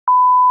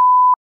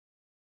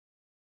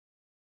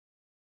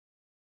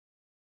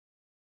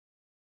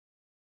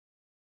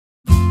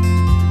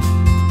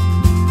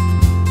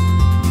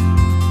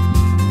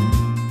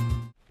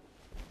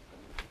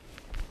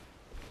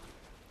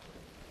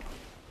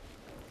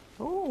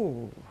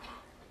Oh,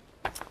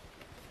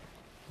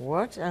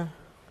 what a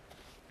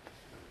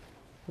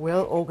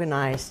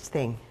well-organized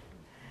thing.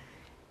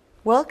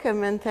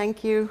 Welcome and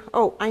thank you.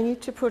 Oh, I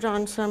need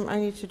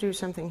to do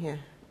something here.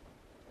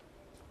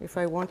 If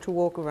I want to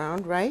walk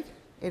around, right?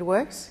 It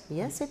works?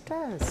 Yes, it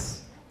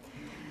does.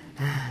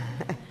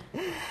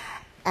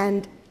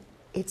 And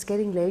it's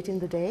getting late in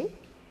the day,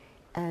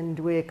 and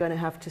we're going to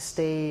have to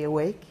stay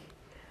awake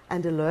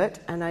and alert,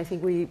 and I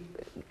think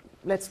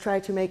let's try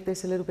to make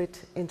this a little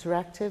bit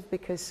interactive,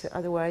 because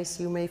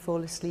otherwise you may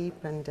fall asleep,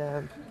 and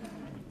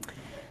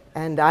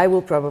I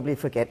will probably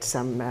forget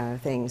some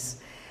things.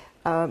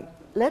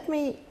 Let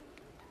me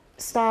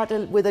start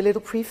with a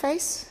little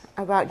preface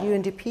about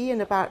UNDP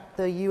and about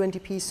the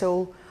UNDP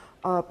Seoul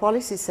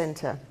Policy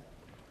Center.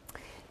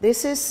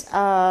 These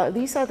are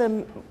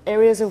the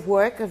areas of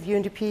work of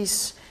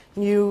UNDP's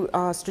new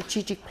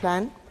strategic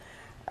plan,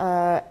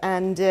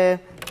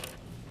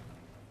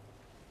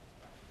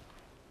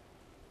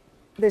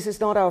 this is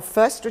not our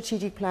first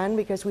strategic plan,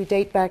 because we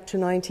date back to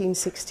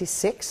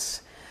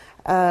 1966.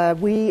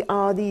 We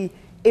are the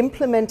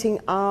implementing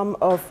arm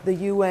of the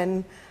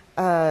UN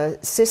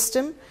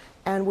system,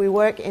 and we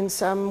work in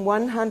some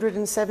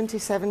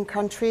 177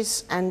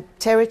 countries and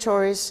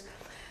territories.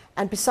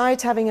 And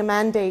besides having a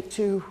mandate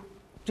to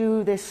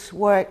do this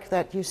work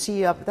that you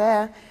see up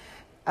there,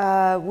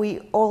 we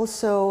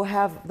also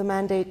have the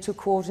mandate to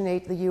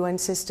coordinate the UN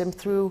system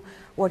through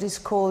what is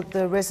called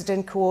the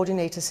resident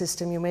coordinator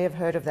system. You may have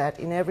heard of that.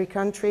 In every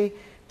country,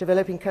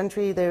 developing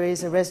country, there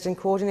is a resident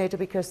coordinator,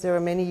 because there are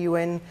many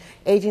UN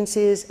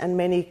agencies, and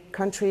many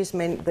countries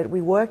that we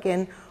work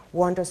in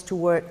want us to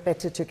work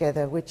better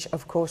together, which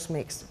of course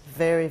makes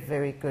very,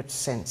 very good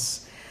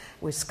sense.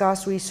 With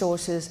scarce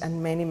resources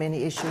and many,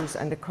 many issues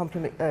and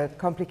a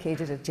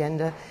complicated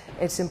agenda,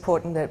 it's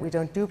important that we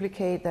don't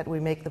duplicate, that we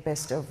make the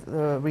best of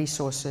the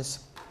resources.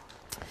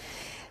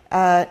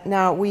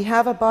 Now, we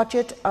have a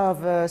budget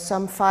of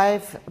some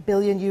 $5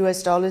 billion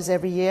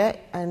every year,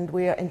 and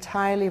we are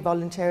entirely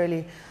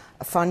voluntarily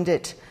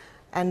funded.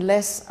 And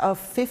less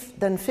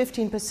than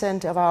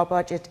 15% of our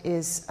budget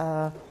is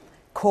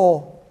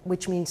core,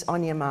 which means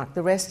unearmarked.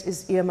 The rest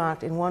is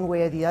earmarked in one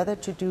way or the other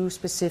to do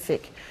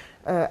specific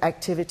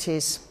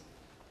activities.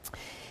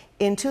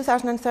 In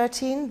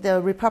 2013, the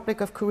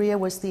Republic of Korea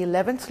was the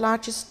 11th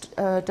largest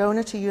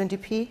donor to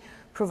UNDP,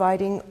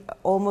 providing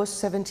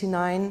almost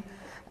 $79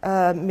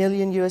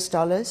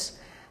 million,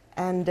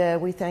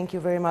 and we thank you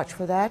very much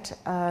for that.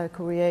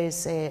 Korea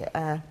is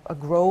a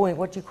growing,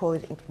 what do you call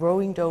it,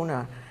 growing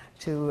donor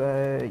to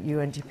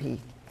UNDP.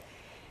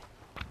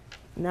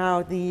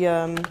 Now,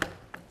 the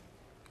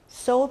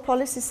Seoul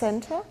Policy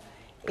Center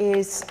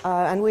is,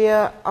 and we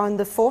are on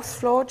the 4th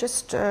floor,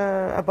 just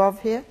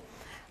above here.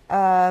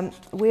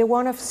 We are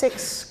one of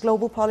 6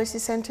 global policy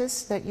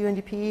centers that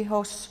UNDP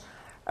hosts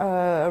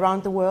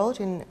around the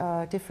world in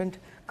different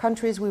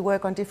countries. We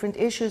work on different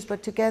issues,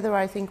 but together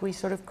I think we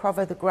sort of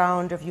cover the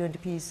ground of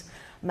UNDP's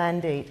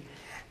mandate.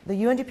 The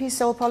UNDP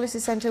Seoul Policy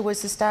Center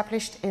was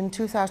established in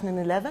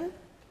 2011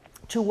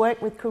 to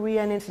work with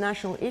Korea on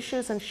international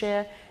issues and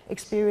share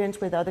experience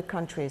with other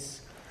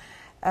countries.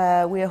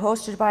 We are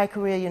hosted by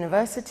Korea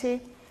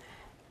University,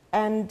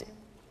 and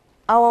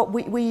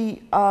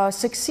we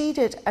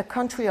succeeded a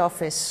country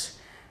office.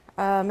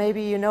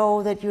 Maybe you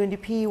know that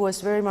UNDP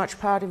was very much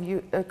part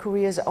of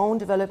Korea's own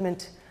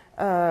development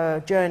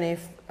journey,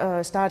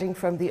 starting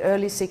from the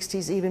early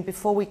 60s, even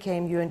before we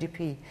came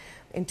UNDP.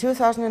 In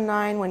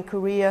 2009, when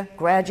Korea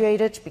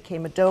graduated,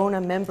 became a donor,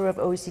 member of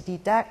OECD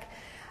DAC,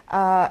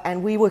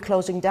 and we were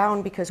closing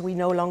down because we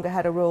no longer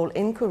had a role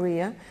in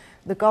Korea,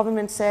 the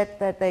government said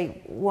that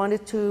they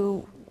wanted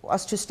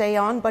us to stay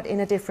on, but in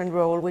a different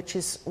role, which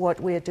is what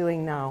we are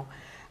doing now.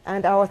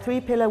 And our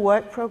 3-pillar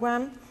work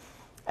program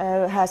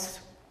has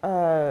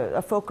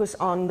a focus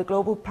on the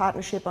global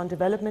partnership on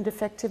development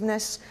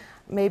effectiveness.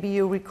 Maybe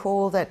you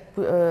recall that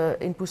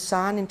in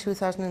Busan in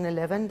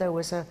 2011, there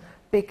was a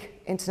big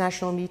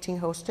international meeting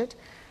hosted.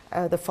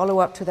 The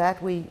follow-up to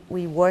that, we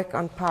work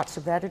on parts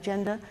of that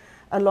agenda,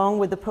 along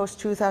with the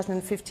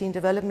post-2015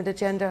 development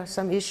agenda,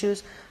 some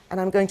issues, and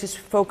I'm going to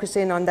focus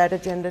in on that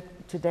agenda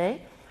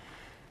today.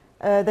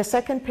 The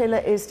second pillar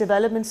is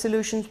development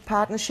solutions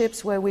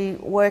partnerships, where we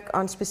work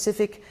on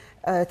specific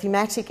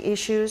thematic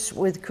issues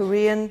with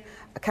Korean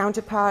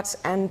counterparts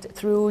and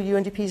through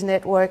UNDP's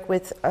network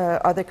with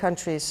other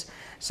countries.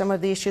 Some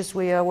of the issues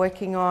we are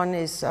working on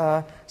is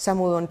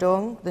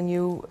Samul-Undong, the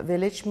new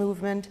village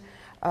movement.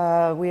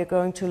 We are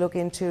going to look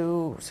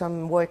into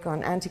some work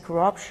on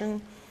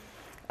anti-corruption,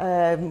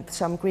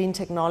 some green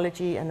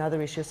technology and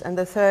other issues. And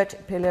the third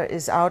pillar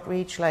is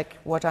outreach, like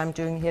what I'm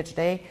doing here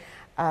today.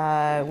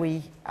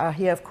 We are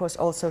here, of course,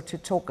 also to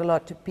talk a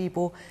lot to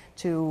people.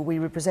 We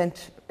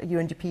represent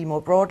UNDP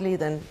more broadly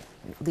than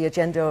the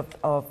agenda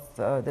of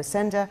the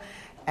center,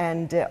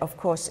 and of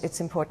course,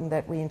 it's important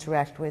that we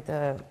interact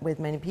with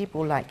many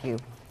people like you.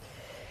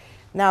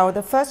 Now,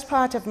 the first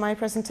part of my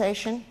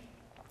presentation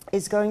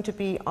is going to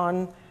be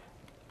on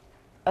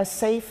a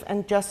safe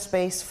and just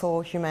space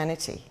for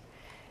humanity.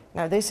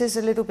 Now this is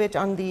a little bit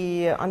on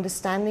the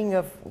understanding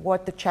of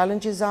what the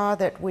challenges are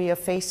that we are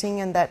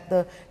facing, and that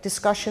the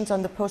discussions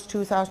on the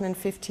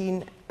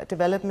post-2015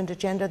 development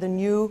agenda, the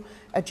new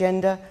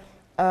agenda,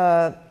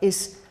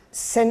 is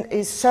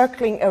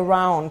circling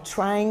around,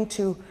 trying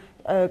to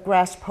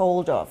grasp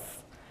hold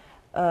of.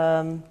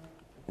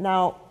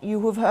 Now,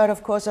 you have heard,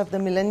 of course, of the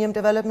Millennium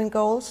Development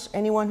Goals.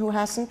 Anyone who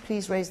hasn't,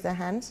 please raise their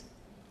hands.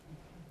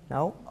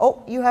 No?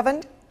 Oh, you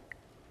haven't?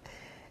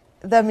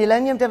 The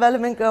Millennium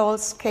Development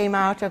Goals came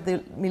out of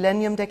the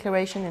Millennium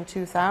Declaration in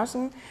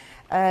 2000.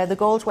 The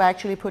goals were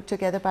actually put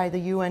together by the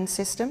UN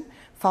system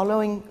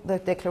following the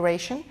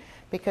declaration,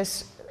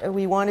 because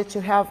we wanted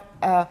to have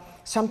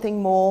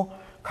something more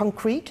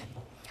concrete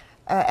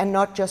and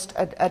not just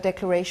a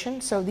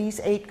declaration. So these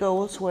 8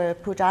 goals were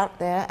put out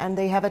there, and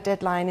they have a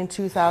deadline in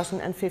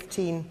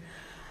 2015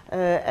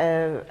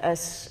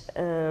 as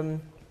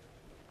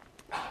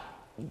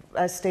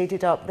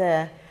stated up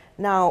there.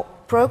 Now,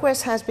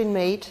 progress has been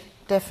made,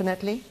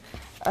 definitely.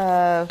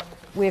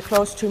 We're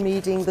close to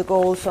meeting the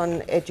goals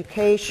on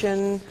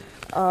education,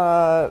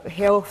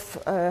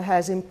 health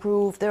has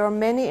improved. There are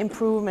many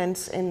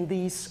improvements in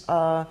these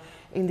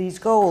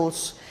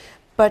goals,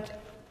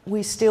 but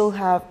we still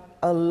have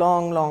a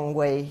long, long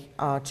way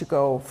to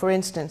go. For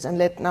instance, and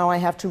now I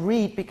have to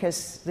read,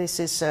 because this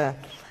is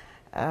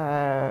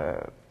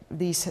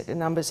these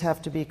numbers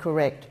have to be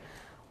correct.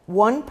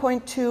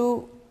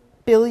 1.2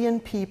 billion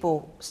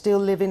people still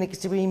live in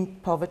extreme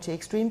poverty.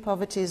 Extreme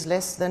poverty is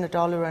less than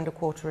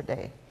 $1.25 a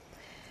day.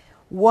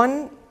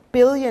 1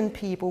 billion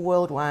people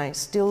worldwide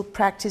still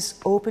practice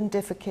open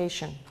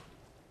defecation.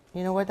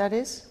 You know what that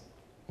is?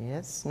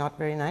 Yes, not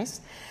very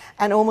nice.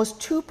 And almost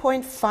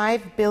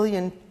 2.5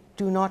 billion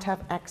do not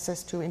have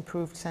access to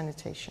improved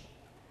sanitation.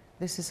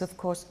 This is, of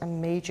course, a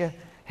major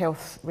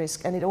health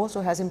risk, and it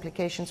also has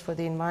implications for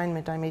the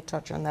environment. I may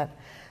touch on that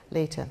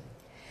later.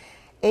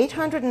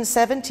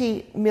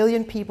 870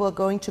 million people are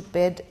going to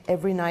bed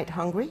every night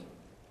hungry,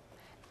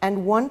 and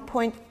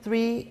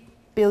 1.3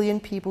 billion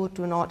people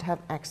do not have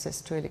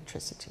access to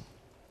electricity.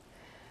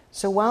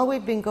 So while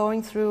we've been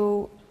going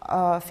through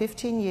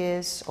 15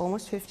 years,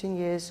 almost 15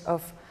 years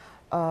of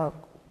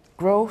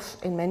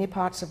growth in many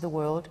parts of the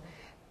world,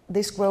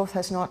 this growth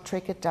has not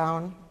trickled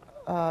down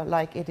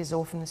like it is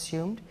often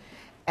assumed,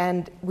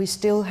 and we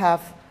still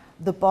have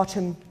the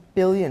bottom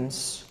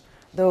billions,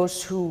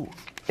 those who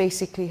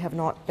basically have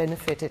not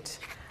benefited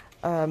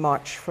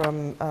much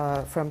from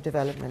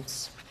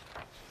developments.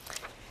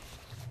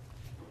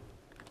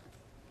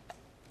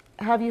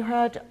 Have you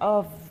heard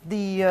of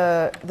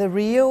the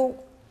Rio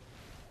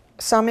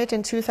summit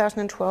in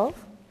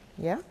 2012?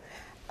 Yeah.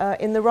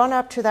 In the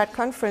run-up to that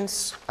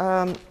conference,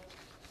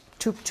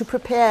 to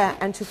prepare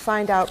and to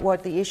find out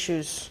what the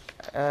issues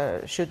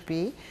should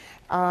be,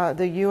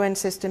 the UN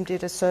system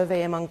did a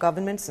survey among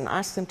governments and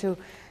asked them to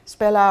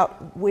spell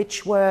out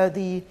which were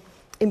the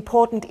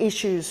important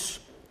issues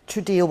to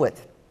deal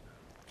with.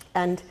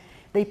 And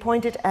they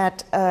pointed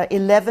at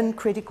 11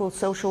 critical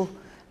social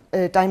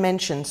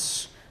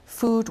dimensions: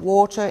 food,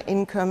 water,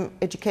 income,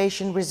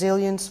 education,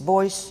 resilience,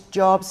 voice,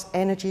 jobs,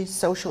 energy,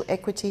 social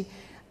equity,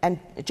 and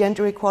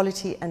gender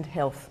equality, and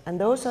health. And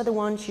those are the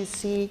ones you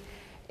see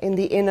in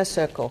the inner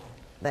circle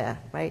there,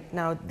 right?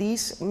 Now,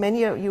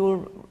 many of you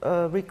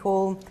will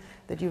recall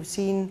that you've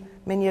seen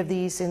many of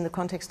these in the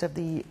context of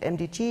the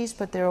MDGs,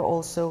 but there are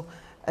also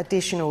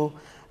additional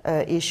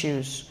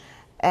issues.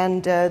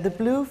 And the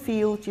blue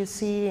field you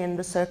see in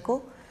the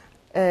circle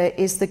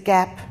is the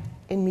gap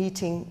in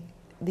meeting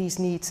these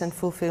needs and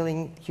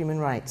fulfilling human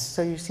rights.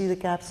 So you see the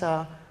gaps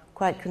are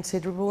quite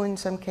considerable in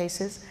some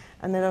cases.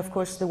 And then, of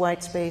course, the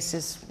white space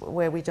is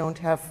where we don't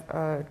have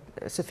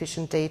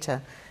sufficient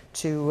data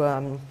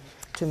to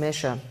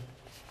measure.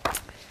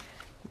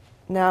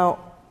 Now,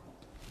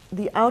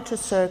 the outer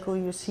circle,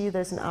 you see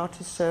there's an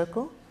outer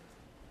circle,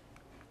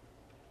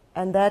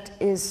 and that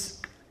is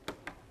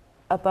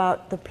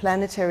about the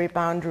planetary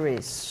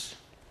boundaries.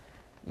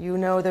 You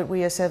know that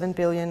we are 7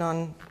 billion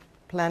on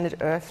planet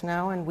Earth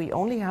now, and we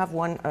only have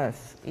one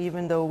Earth,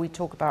 even though we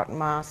talk about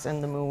Mars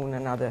and the Moon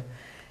and other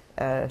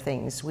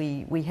things.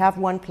 We have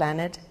one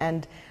planet,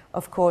 and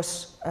of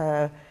course,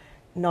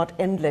 not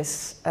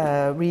endless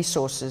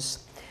resources.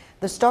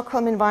 The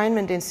Stockholm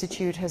Environment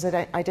Institute has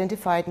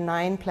identified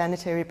 9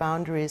 planetary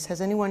boundaries. Has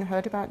anyone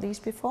heard about these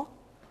before?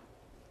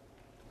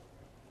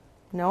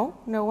 No?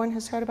 No one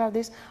has heard about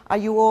this? Are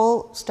you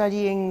all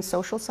studying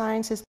social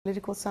sciences,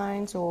 political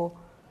science, or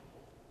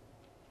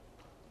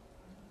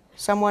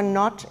someone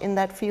not in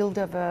that field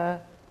of...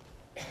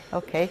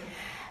 Okay.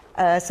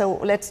 So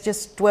let's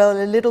just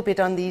dwell a little bit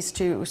on these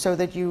two so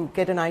that you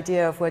get an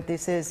idea of what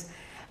this is.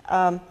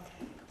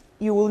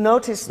 You will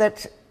notice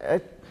that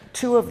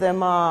 2 of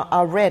them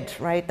are red,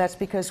 right? That's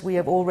because we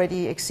have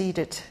already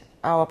exceeded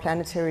our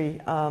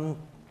planetary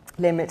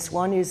limits.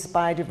 One is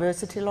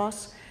biodiversity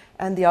loss,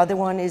 and the other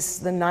one is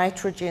the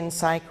nitrogen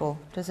cycle.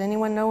 Does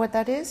anyone know what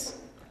that is?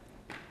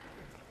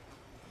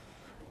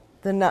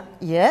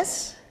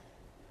 Yes?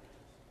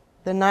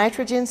 The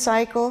nitrogen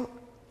cycle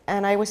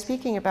And I was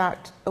speaking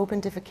about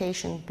open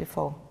defecation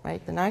before,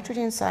 right? The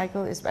nitrogen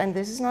cycle is, and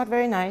this is not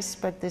very nice,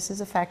 but this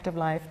is a fact of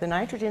life. The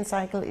nitrogen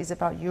cycle is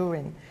about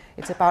urine.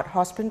 It's about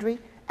husbandry,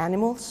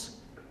 animals,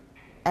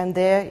 and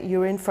their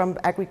urine from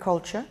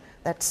agriculture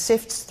that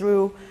sifts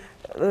through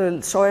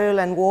soil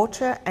and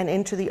water and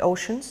into the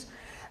oceans.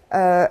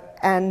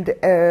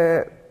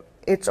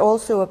 It's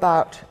also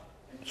about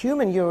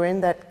human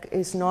urine that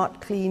is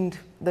not cleaned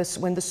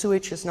when the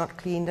sewage is not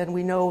cleaned, and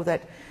we know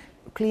that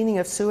cleaning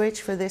of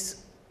sewage for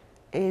this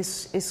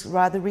is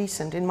rather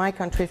recent. In my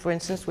country, for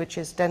instance, which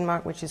is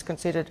Denmark, which is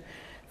considered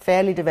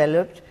fairly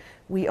developed,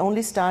 we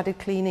only started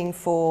cleaning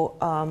for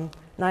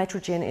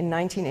nitrogen in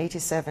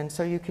 1987,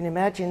 so you can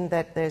imagine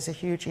that there's a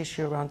huge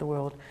issue around the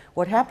world.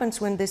 What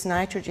happens when this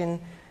nitrogen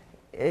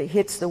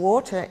hits the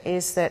water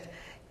is that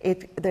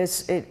it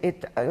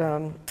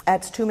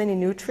adds too many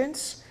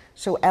nutrients,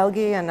 so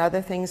algae and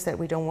other things that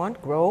we don't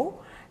want grow,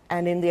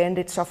 and in the end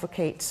it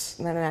suffocates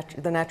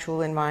the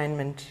natural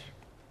environment,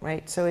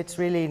 right? So it's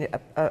really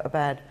a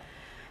bad.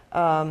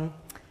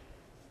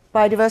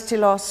 Biodiversity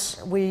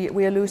loss, we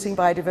are losing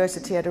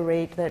biodiversity at a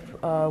rate that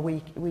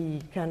we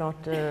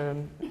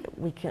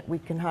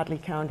can hardly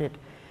count it.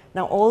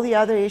 Now all the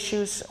other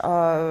issues,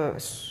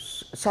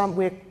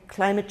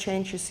 climate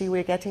change, you see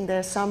we're getting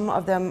there. Some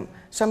of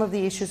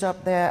the issues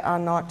up there are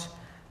not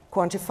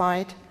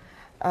quantified,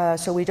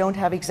 so we don't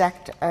have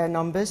exact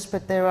numbers,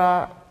 but there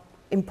are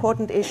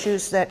important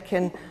issues that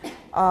can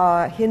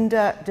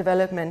hinder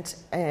development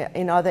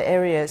in other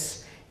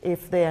areas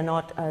if they are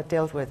not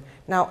dealt with.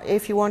 Now,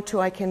 if you want to,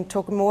 I can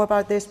talk more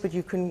about this, but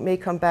you may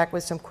come back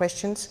with some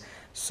questions.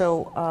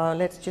 So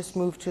let's just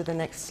move to the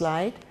next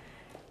slide.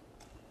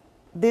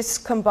 This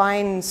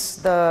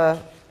combines the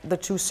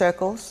two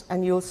circles,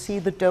 and you'll see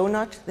the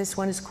donut. This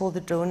one is called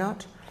the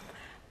donut.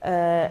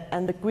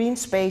 And the green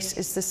space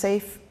is the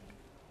safe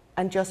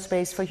and just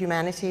space for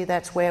humanity.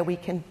 That's where we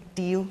can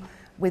deal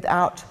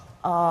without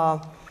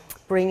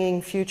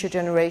bringing future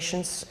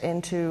generations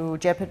into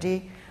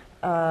jeopardy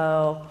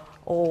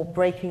or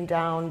breaking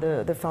down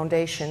the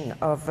foundation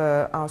of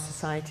our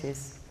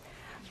societies.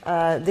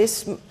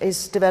 This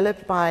is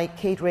developed by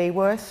Kate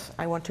Raworth.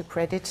 I want to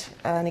credit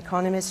an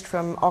economist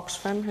from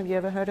Oxfam. Have you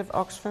ever heard of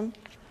Oxfam?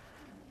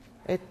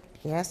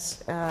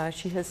 Yes,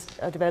 she has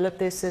developed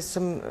this. There's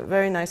some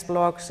very nice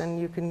blogs,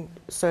 and you can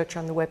search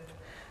on the web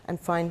and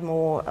find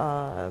more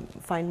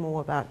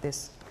about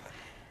this.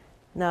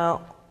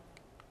 Now,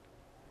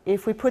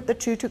 if we put the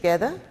two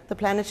together, the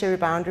planetary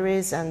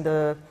boundaries and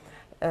the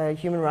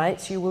human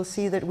rights, you will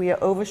see that we are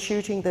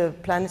overshooting the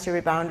planetary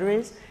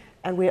boundaries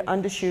and we are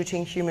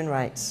undershooting human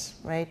rights,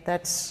 right?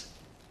 That's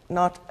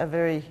not a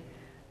very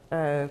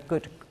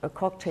good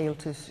cocktail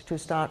to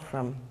start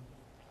from.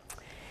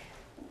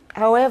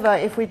 However,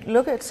 if we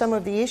look at some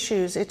of the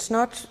issues, it's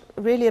not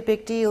really a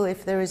big deal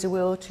if there is a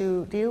will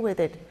to deal with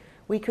it.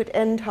 We could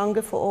end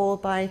hunger for all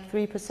by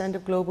 3%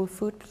 of global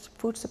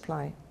food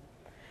supply.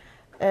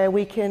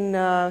 We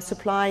can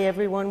supply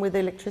everyone with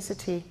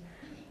electricity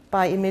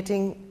by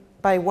emitting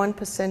by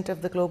 1%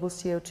 of the global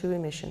CO2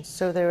 emissions.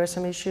 So there are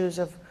some issues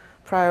of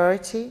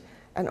priority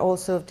and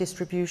also of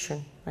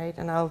distribution, right?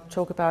 And I'll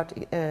talk about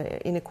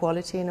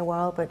inequality in a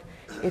while, but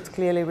it's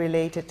clearly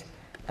related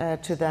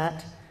to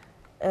that.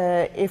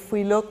 If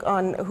we look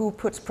on who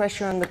puts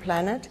pressure on the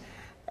planet,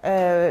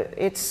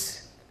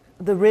 it's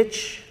the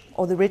rich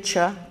or the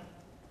richer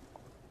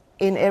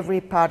in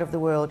every part of the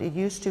world. It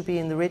used to be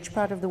in the rich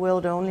part of the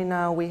world only.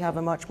 Now we have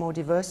a much more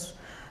diverse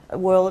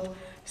world.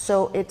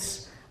 So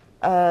it's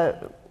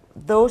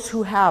those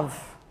who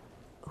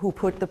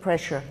put the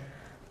pressure,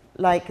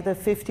 like the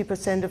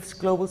 50% of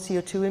global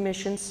CO2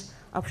 emissions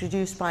are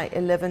produced by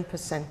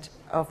 11%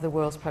 of the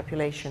world's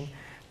population.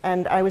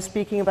 And I was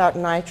speaking about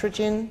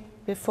nitrogen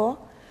before.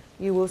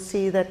 You will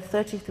see that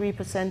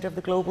 33% of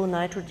the global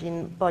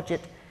nitrogen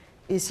budget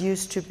is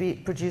used to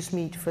produce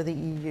meat for the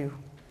EU.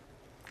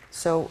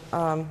 So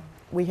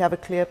we have a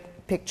clear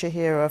picture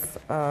here of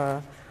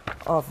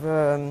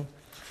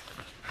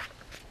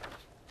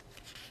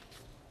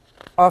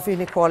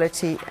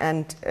inequality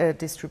and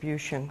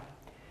distribution.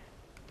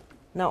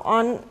 Now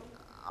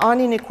on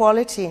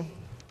inequality,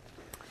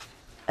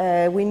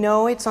 we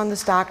know it's on the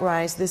stark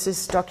rise. This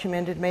is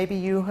documented. Maybe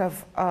you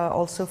have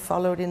also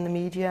followed in the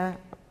media.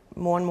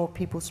 More and more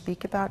people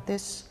speak about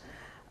this.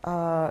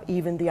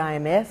 Even the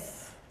IMF.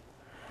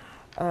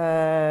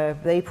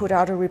 They put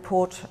out a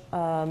report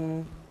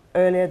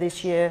earlier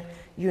this year.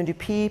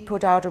 UNDP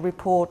put out a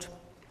report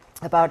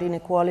about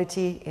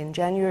inequality in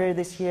January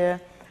this year.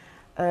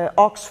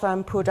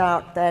 Oxfam put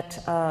out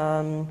that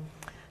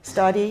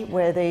study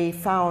where they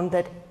found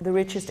that the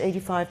richest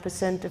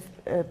 85%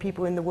 of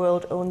people in the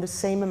world own the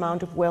same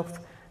amount of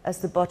wealth as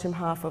the bottom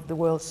half of the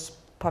world's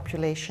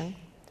population.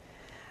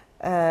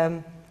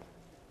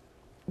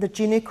 The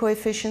Gini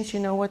coefficient, you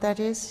know what that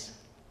is?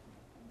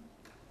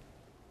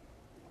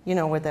 You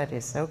know what that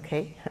is,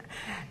 okay.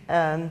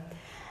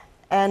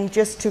 And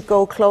just to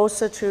go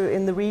closer to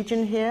in the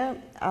region here,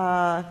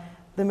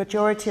 the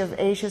majority of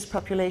Asia's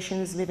population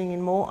is living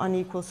in more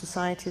unequal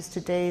societies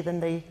today than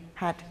they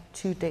had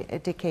 2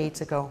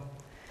 decades ago.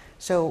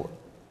 So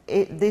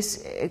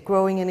this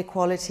growing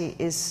inequality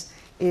is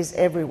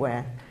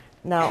everywhere.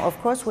 Now, of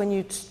course, when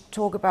you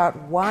talk about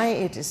why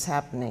it is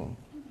happening,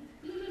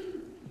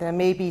 there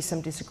may be some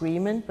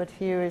disagreement, but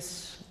here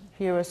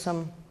are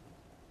some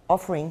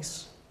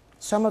offerings,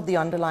 some of the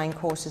underlying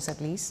causes at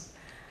least.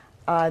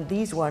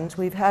 These ones,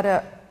 we've had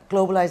a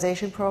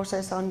globalization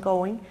process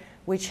ongoing,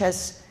 which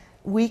has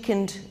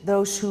weakened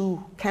those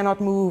who cannot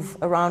move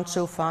around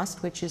so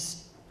fast, which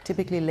is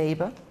typically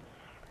labor.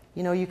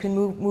 You know, you can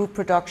move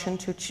production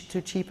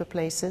to cheaper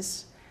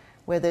places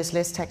where there's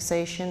less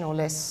taxation or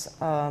less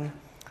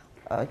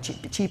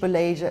cheaper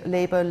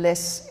labor,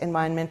 less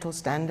environmental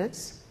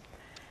standards.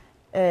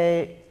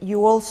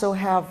 You also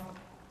have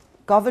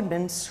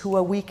governments who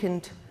are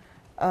weakened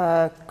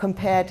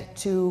compared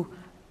to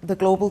the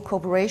global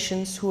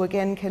corporations, who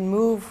again can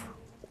move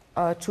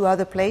to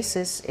other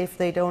places if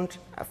they don't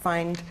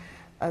find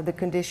the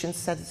conditions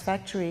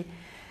satisfactory.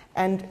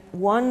 And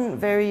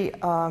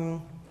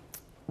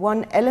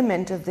one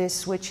element of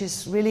this, which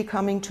is really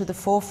coming to the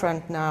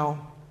forefront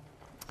now,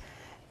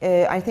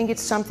 I think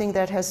it's something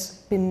that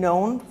has been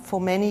known for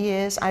many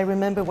years. I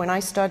remember when I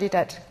studied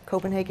at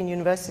Copenhagen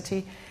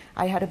University,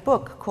 I had a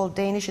book called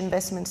Danish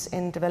Investments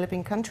in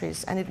Developing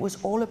Countries, and it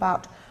was all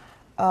about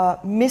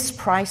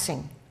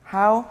mispricing,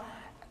 how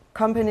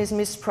companies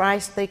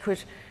mispriced. They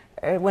could,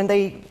 when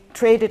they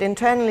traded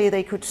internally,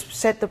 they could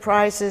set the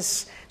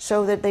prices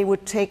so that they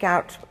would take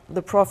out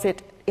the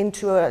profit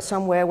into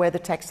somewhere where the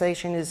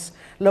taxation is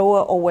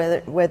lower or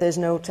where there's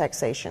no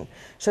taxation.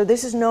 So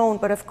this is known,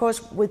 but of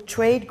course with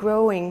trade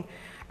growing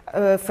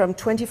from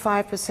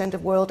 25%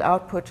 of world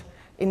output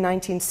in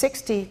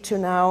 1960 to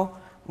now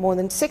more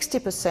than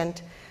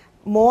 60%,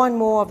 more and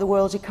more of the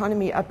world's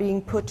economy are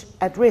being put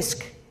at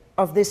risk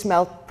of this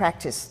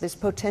malpractice, this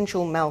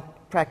potential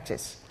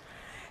malpractice.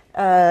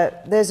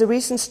 There's a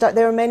recent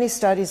there are many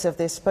studies of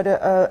this, but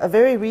a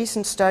very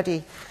recent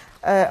study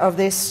of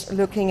this,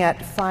 looking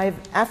at 5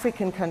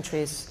 African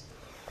countries,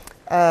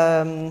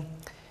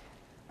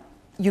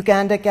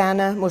 Uganda,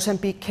 Ghana,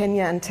 Mozambique,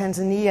 Kenya, and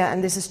Tanzania,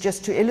 and this is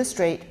just to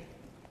illustrate,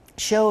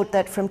 showed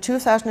that from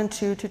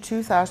 2002 to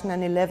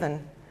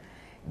 2011,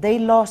 they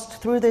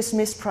lost, through this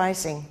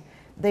mispricing,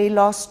 they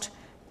lost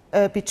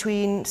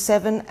between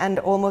 7 and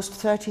almost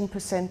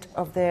 13%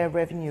 of their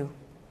revenue.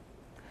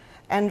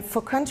 And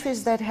for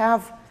countries that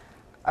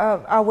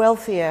are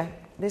wealthier,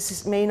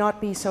 this may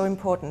not be so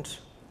important.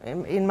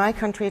 In my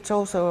country, it's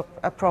also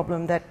a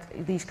problem that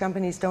these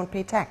companies don't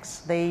pay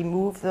tax. They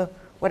move the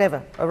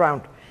whatever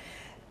around.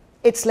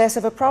 It's less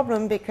of a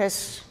problem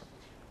because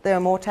there are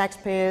more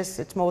taxpayers,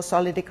 it's more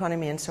solid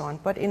economy and so on.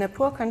 But in a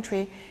poor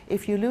country,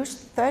 if you lose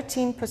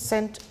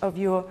 13% of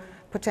your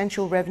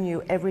potential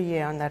revenue every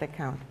year on that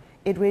account,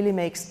 it really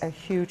makes a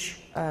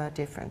huge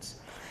difference.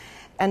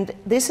 And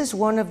this is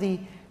one of the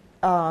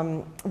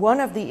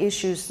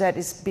issues that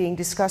is being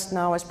discussed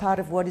now as part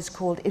of what is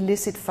called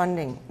illicit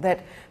funding, that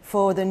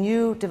for the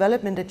new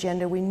development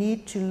agenda we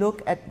need to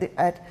look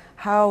at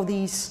how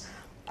these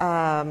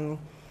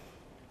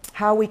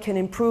how we can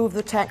improve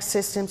the tax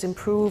systems,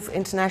 improve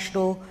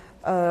international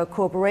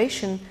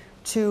cooperation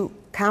to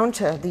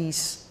counter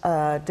these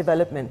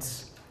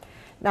developments.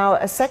 Now,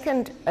 a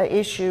second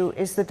issue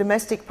is the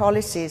domestic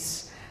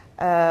policies.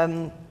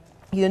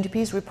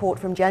 UNDP's report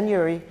from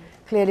January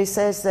clearly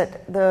says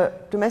that the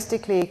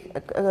domestically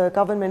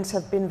governments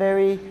have been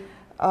very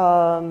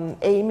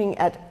aiming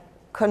at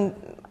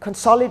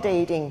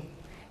consolidating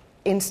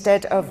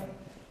instead of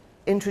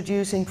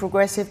introducing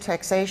progressive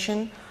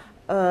taxation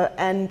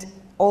and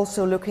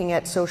also looking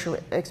at social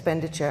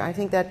expenditure. I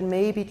think that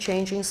may be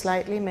changing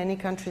slightly. Many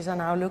countries are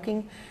now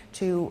looking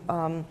to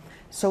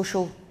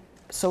social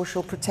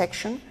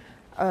protection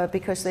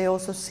because they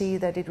also see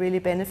that it really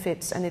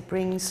benefits and it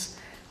brings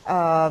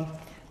a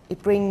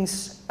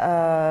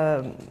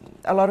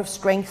lot of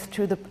strength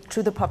to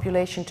the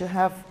population to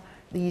have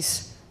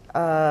these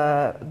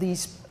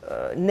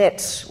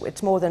nets.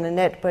 It's more than a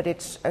net, but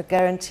it's a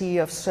guarantee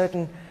of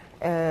certain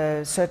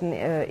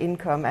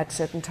income at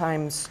certain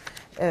times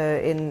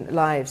in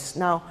lives.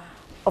 Now,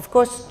 of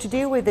course, to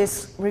deal with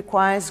this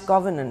requires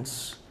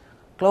governance,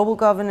 global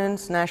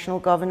governance, national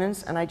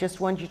governance, and I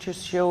just want you to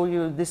show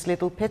you this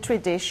little Petri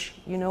dish.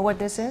 You know what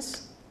this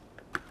is?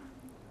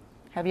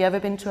 Have you ever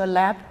been to a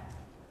lab?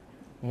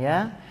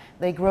 Yeah?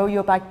 They grow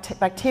your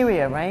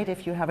bacteria, right?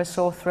 If you have a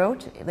sore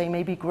throat, they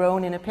may be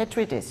grown in a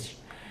Petri dish.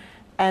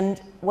 And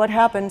what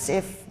happens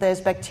if there's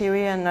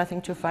bacteria and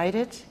nothing to fight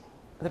it?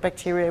 The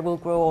bacteria will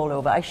grow all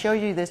over. I show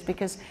you this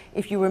because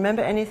if you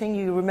remember anything,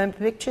 you remember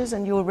pictures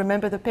and you'll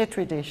remember the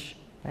Petri dish,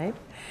 right?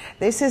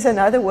 This is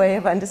another way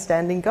of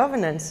understanding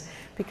governance,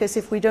 because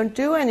if we don't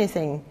do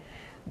anything,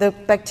 the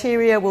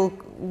bacteria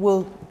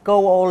will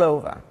go all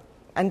over.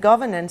 And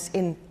governance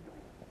in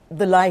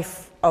the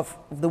life of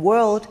the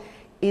world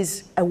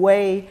is a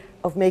way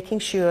of making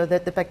sure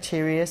that the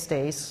bacteria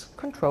stays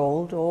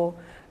controlled or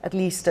at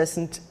least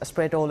doesn't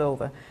spread all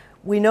over.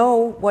 We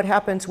know what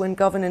happens when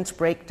governance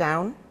breaks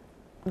down.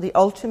 The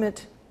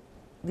ultimate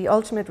the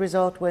ultimate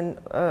result when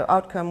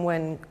outcome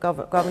when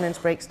governance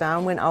breaks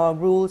down, when our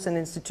rules and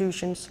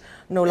institutions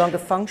no longer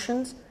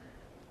functions,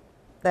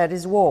 that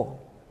is war,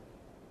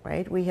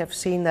 right? We have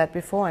seen that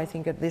before. I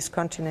think at this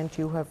continent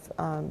you have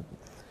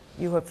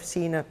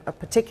seen a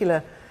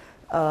particular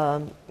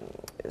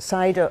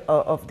side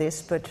of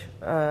this, but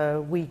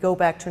we go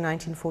back to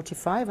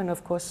 1945, and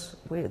of course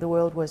the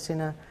world was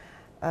in a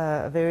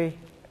very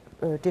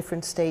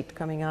different state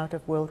coming out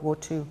of World War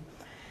II.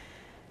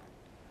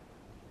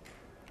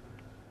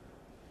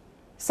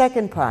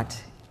 Second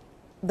part,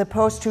 the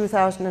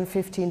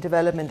post-2015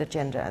 development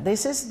agenda.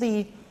 This is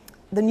the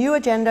new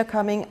agenda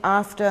coming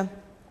after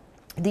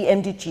the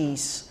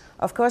MDGs.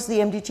 Of course, the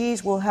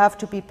MDGs will have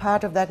to be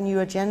part of that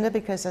new agenda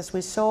because, as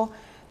we saw,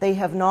 they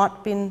have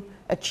not been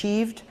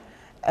achieved.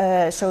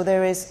 So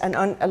there is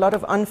a lot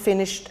of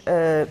unfinished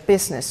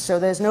business. So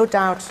there's no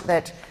doubt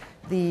that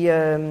the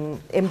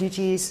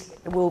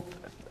MDGs will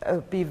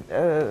be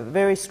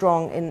very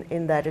strong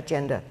in that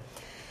agenda.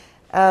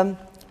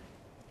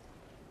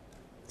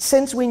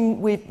 Since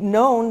we've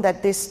known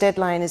that this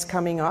deadline is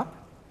coming up,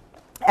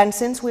 and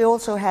since we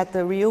also had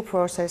the Rio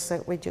process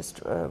that we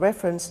just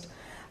referenced,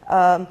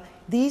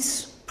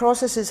 these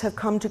processes have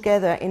come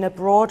together in a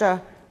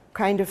broader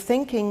kind of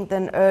thinking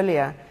than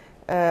earlier.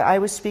 I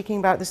was speaking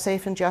about the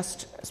safe and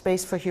just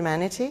space for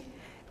humanity.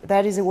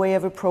 That is a way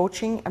of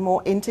approaching a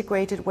more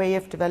integrated way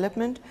of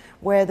development,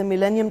 where the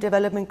Millennium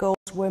Development Goals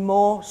were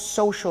more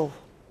social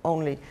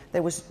only.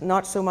 There was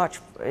not so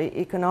much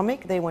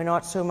economic, they were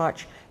not so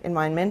much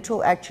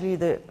environmental. Actually,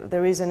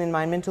 there is an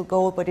environmental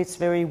goal, but it's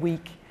very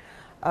weak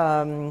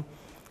and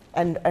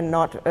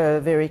not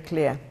very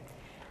clear.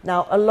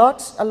 Now, a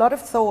lot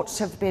of thoughts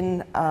have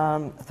been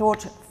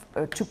thought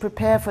to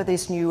prepare for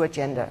this new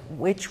agenda.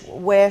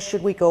 Where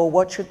should we go?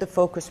 What should the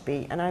focus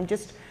be? And I'm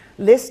just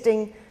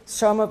listing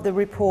some of the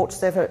reports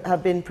that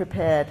have been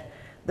prepared.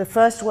 The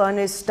first one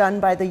is done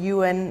by the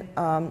UN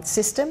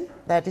system,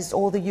 that is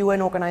all the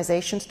UN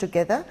organizations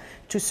together,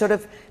 to sort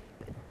of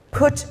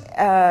put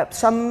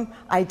some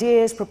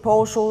ideas,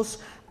 proposals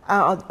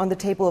on the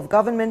table of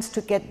governments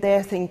to get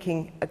their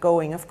thinking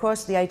going. Of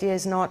course, the idea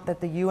is not that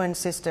the UN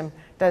system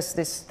does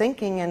this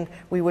thinking, and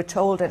we were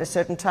told at a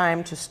certain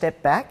time to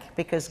step back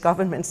because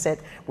governments said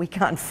we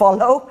can't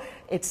follow.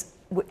 It's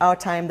our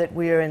time that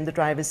we are in the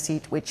driver's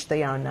seat, which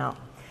they are now.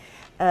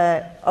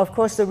 Of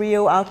course, the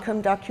Rio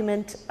outcome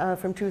document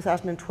from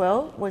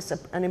 2012 was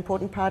an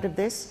important part of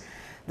this.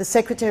 The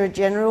Secretary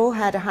General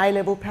had a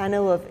high-level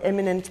panel of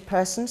eminent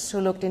persons who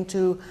looked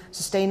into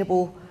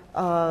sustainable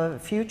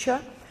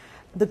future.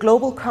 The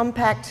Global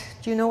Compact,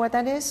 do you know what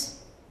that is?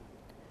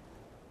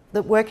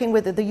 The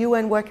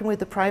UN working with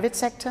the private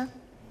sector.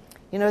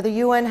 You know, the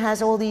UN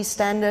has all these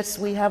standards,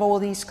 we have all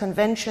these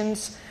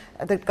conventions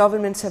that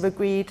governments have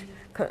agreed,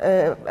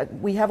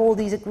 we have all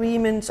these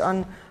agreements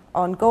on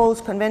goals,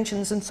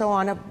 conventions, and so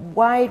on, a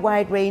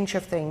wide range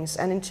of things.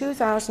 And in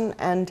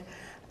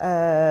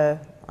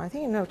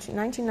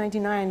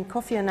 1999,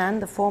 Kofi Annan,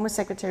 the former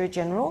Secretary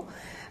General,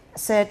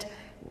 said,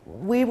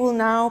 we will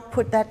now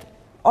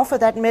offer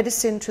that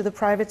medicine to the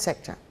private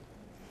sector.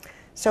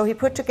 So he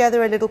put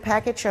together a little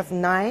package of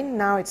 9,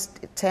 now it's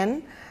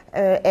 10,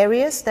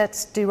 areas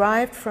that's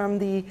derived from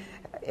the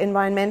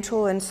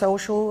environmental and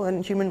social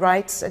and human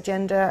rights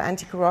agenda,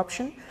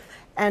 anti-corruption.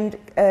 And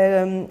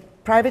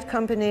private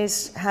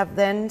companies have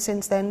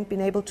since then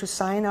been able to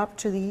sign up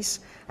to these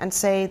and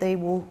say they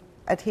will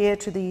adhere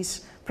to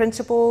these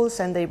principles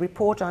and they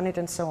report on it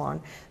and so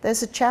on.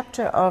 There's a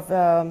chapter of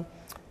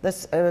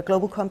this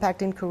Global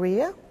Compact in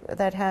Korea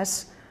that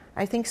has,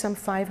 I think, some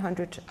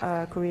 500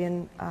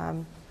 Korean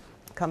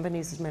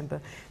companies as members.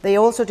 They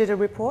also did a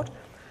report.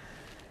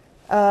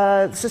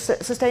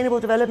 Sustainable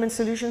Development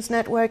Solutions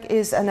Network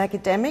is an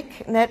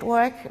academic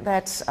network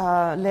that's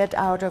led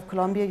out of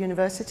Columbia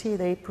University.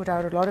 They put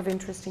out a lot of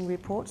interesting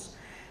reports.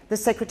 The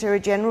Secretary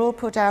General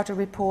put out a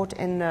report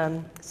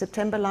in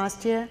September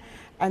last year,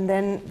 and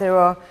then there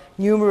are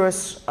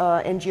numerous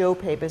NGO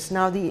papers.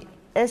 Now, the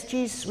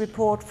SG's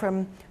report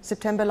from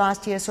September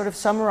last year sort of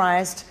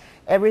summarized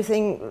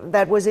everything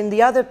that was in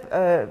the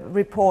other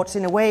reports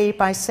in a way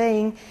by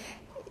saying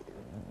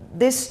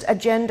this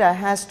agenda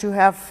has to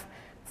have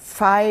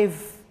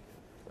 5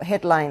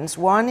 headlines.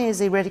 One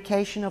is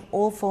eradication of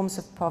all forms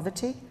of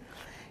poverty.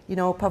 You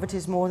know, poverty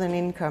is more than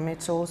income.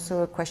 It's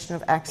also a question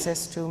of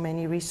access to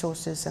many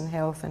resources and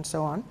health and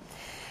so on.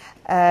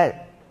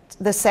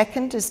 The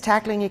second is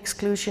tackling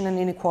exclusion and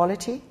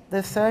inequality.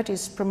 The third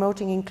is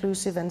promoting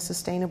inclusive and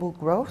sustainable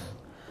growth.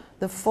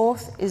 The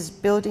fourth is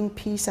building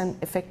peace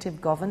and effective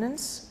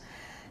governance.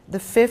 The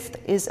fifth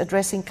is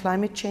addressing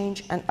climate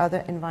change and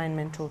other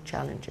environmental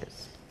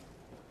challenges.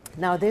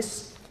 Now,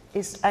 this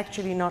is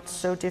actually not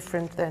so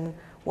different than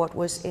what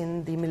was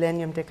in the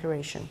Millennium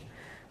Declaration.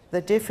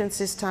 The difference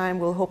this time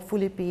will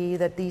hopefully be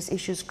that these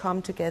issues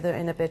come together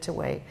in a better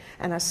way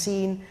and are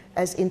seen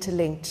as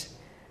interlinked,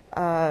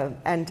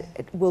 and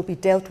it will be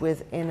dealt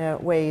with in a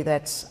way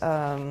that's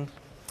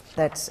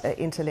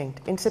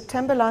interlinked. In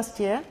September last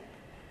year,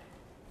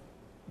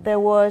 there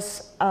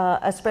was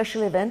a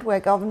special event where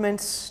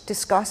governments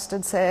discussed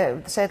and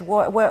said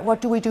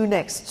what do we do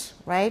next,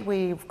 right?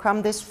 We've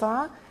come this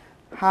far.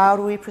 How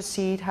do we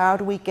proceed? How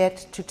do we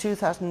get to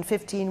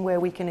 2015 where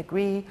we can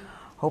agree,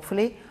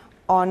 hopefully,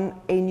 on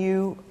a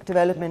new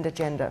development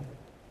agenda?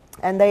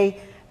 And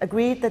they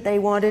agreed that they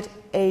wanted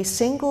a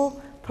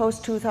single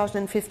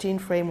post-2015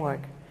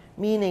 framework,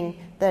 meaning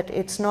that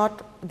it's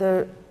not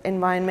the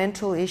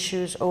environmental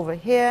issues over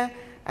here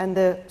and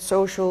the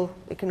social,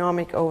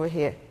 economic over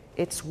here.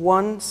 It's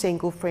one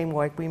single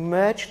framework. We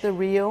merge the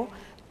Rio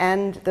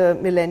and the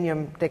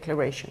Millennium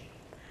Declaration.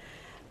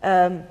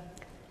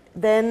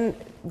 Then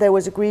there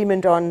was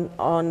agreement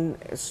on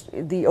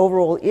the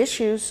overall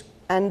issues,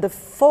 and the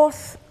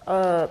fourth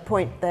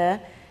point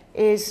there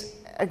is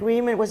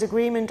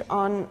agreement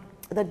on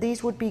that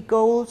these would be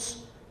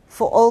goals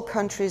for all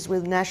countries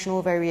with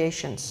national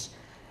variations.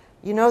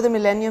 You know the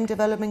Millennium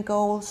Development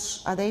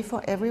Goals, are they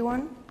for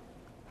everyone?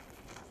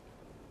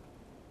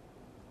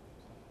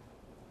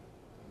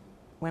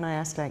 When I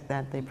ask like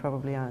that, they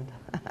probably aren't.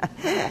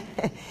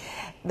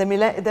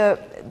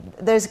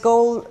 There's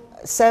goal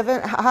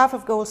 7, half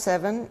of goal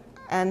 7,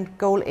 and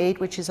goal 8,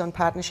 which is on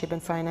partnership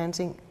and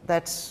financing.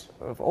 That's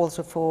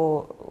also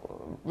for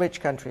rich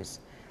countries.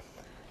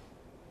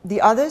 The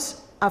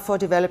others are for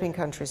developing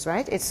countries,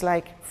 right? It's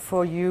like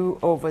for you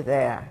over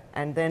there,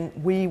 and then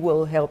we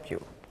will help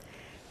you.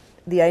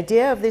 The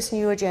idea of this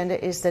new agenda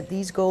is that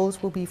these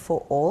goals will be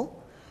for all.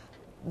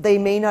 They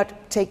may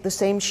not take the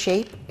same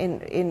shape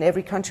in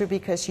every country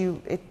because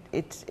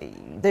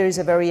there is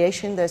a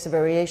variation. There's a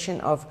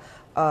variation of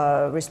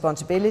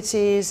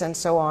responsibilities and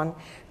so on.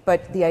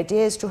 But the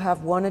idea is to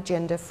have one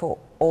agenda for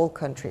all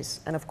countries.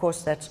 And of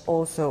course, that's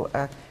also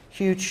a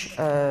huge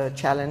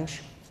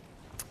challenge.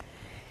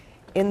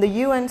 In the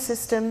UN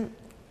system,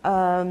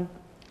 in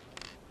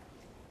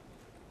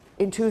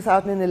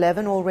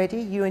 2011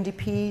 already,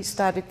 UNDP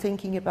started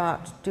thinking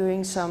about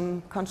doing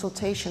some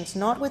consultations,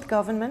 not with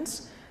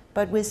governments,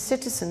 but with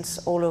citizens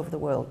all over the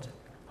world,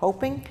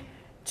 hoping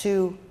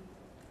to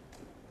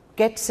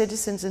get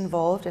citizens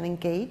involved and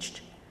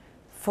engaged,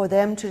 for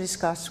them to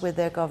discuss with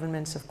their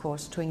governments, of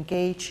course, to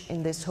engage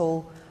in this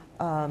whole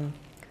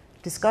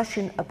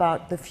discussion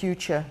about the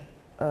future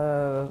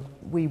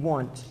we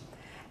want.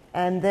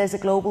 And there's a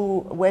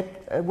global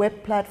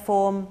web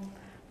platform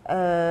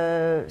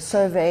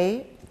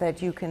survey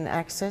that you can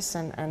access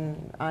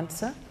and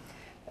answer.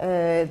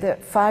 The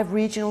 5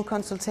 regional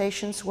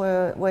consultations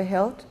were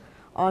held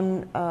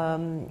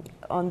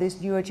on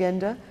this new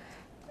agenda.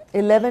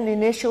 11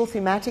 initial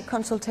thematic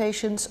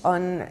consultations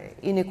on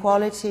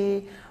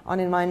inequality, on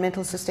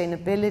environmental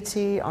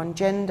sustainability, on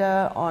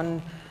gender,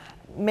 on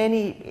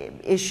many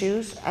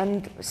issues,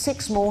 and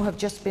 6 more have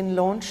just been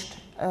launched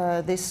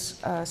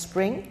this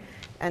spring,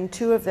 and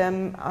 2 of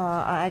them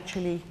are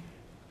actually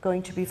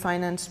going to be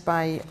financed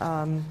by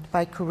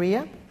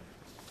Korea.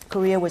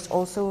 Korea was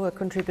also a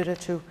contributor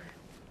to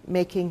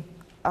making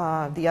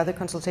the other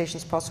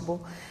consultations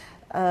possible.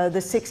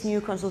 The 6 new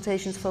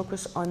consultations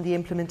focus on the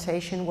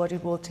implementation, what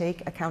it will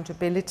take,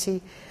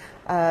 accountability,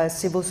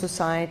 civil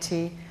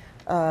society,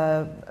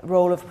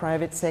 role of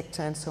private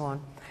sector, and so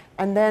on.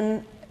 And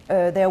then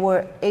there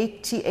were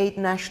 88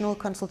 national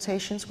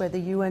consultations where the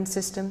UN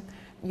system,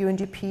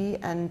 UNDP,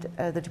 and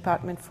the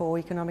Department for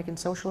Economic and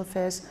Social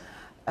Affairs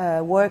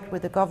worked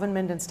with the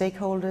government and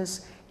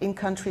stakeholders in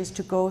countries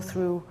to go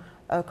through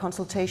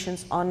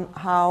consultations on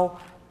how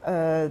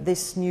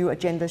this new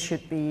agenda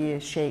should be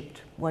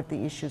shaped, what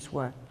the issues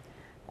were.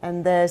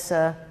 And there's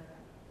a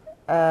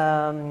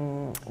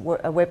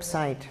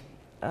website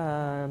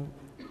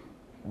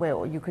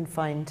where you can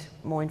find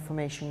more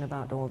information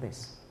about all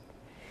this.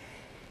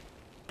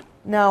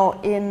 Now,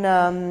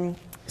 in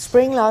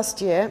spring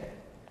last year,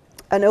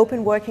 an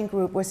open working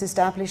group was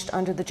established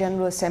under the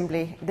General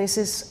Assembly. This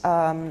is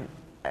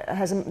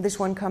this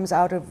one comes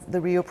out of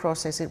the Rio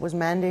process. It was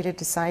mandated,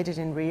 decided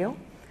in Rio.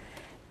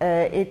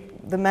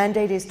 The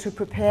mandate is to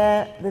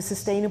prepare the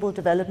Sustainable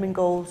Development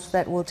Goals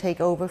that will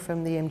take over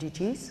from the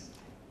MDGs.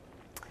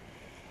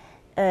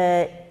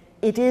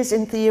 It is,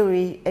 in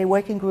theory, a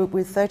working group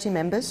with 30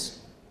 members.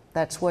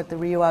 That's what the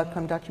Rio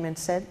outcome document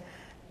said.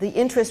 The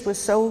interest was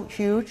so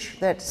huge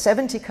that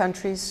 70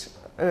 countries,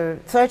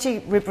 30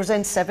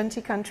 represents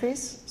 70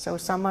 countries, so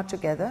some are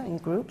together in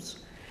groups.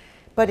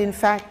 But in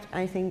fact,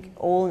 I think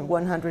all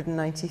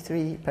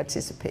 193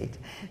 participate.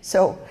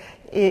 So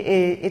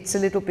it's a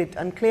little bit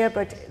unclear,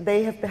 but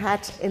they have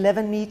had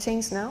 11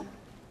 meetings now.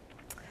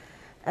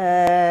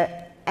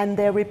 And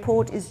their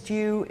report is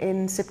due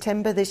in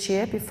September this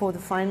year before the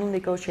final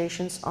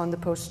negotiations on the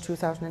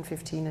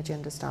post-2015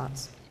 agenda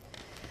starts.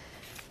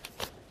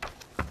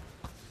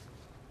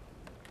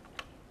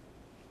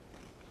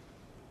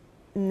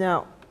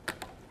 Now,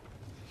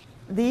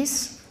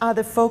 these are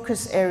the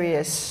focus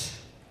areas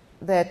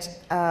that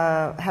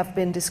have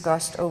been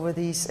discussed over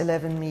these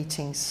 11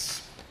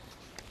 meetings.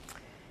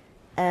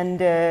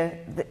 And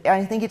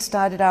I think it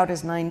started out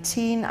as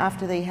 19.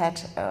 After they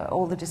had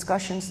all the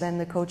discussions, then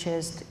the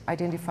co-chairs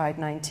identified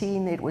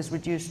 19. It was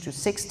reduced to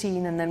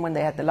 16, and then when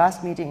they had the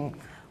last meeting,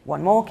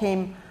 one more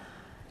came.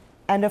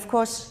 And of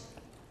course,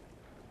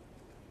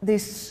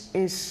 this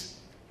is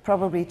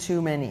probably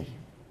too many.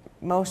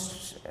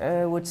 Most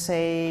would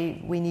say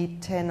we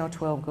need 10 or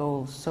 12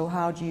 goals. So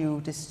how do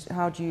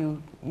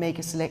you make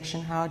a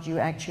selection? How do you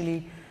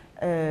actually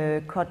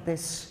cut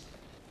this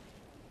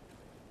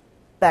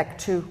back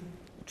to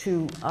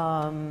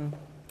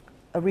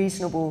a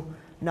reasonable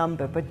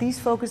number? But these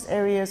focus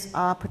areas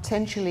are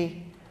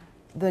potentially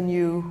the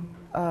new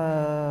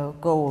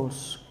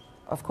goals.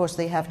 Of course,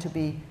 they have to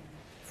be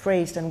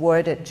phrased and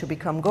worded to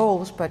become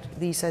goals, but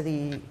these are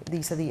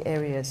the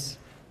areas.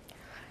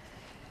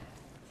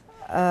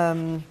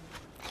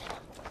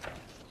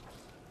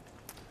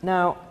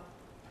 Now,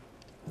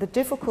 the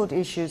difficult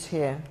issues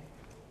here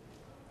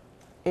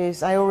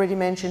is, I already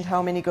mentioned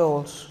how many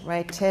goals,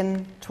 right?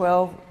 10,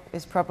 12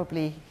 is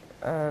probably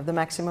the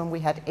maximum. We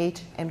had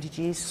 8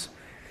 MDGs,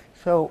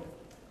 so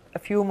a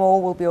few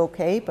more will be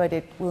okay, but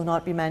it will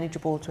not be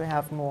manageable to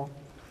have more.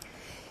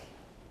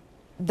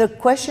 The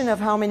question of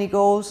how many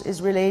goals is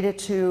related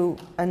to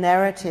a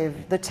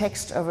narrative, the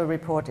text of a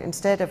report.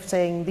 Instead of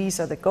saying these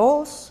are the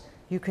goals,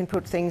 you can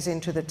put things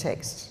into the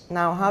text.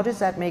 Now, how does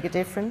that make a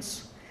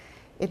difference?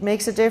 It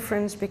makes a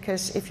difference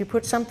because if you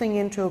put something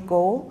into a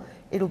goal,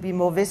 it'll be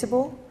more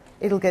visible,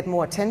 it'll get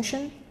more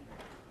attention.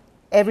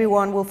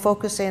 Everyone will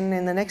focus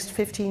in the next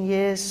 15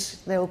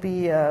 years, there'll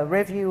be a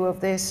review of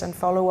this and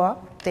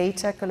follow-up,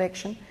 data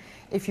collection.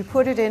 If you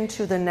put it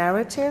into the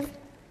narrative,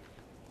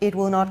 it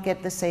will not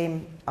get the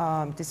same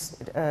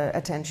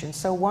attention.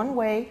 So one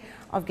way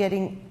of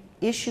getting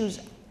issues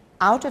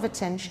out of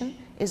attention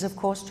is, of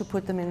course, to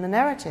put them in the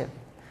narrative.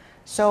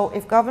 So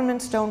if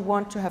governments don't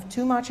want to have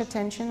too much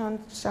attention on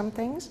some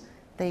things,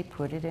 they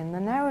put it in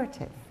the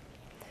narrative.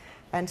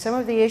 And some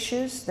of the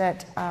issues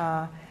that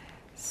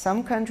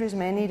some countries,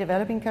 many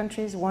developing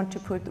countries, want to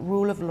put the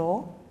rule of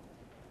law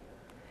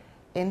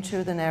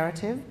into the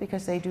narrative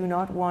because they do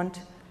not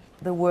want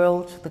the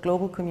world, the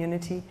global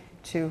community,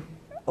 to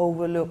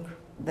overlook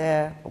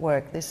their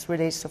work. This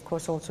relates, of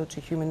course, also to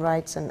human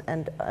rights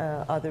and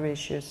other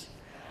issues.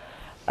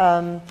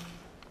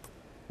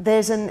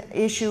 There's an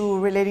issue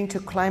relating to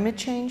climate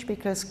change,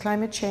 because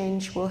climate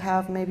change will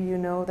have, maybe you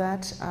know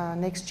that,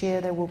 next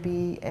year there will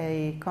be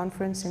a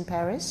conference in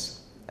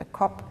Paris, a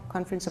COP,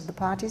 Conference of the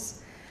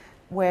Parties,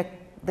 where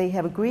they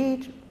have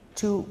agreed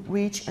to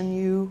reach a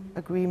new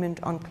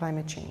agreement on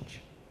climate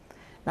change.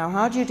 Now,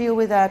 how do you deal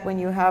with that when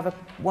you have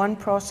one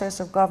process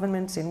of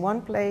governments in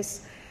one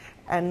place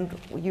and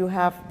you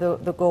have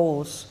the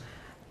goals?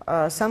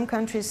 Some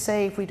countries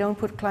say if we don't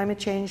put climate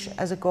change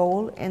as a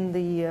goal in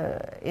the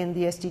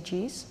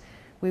SDGs,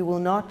 we will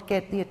not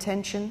get the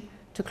attention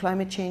to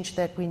climate change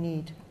that we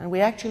need. And we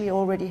actually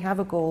already have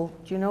a goal.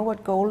 Do you know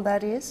what goal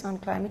that is on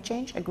climate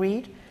change,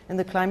 agreed in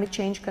the Climate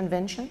Change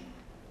Convention?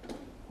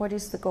 What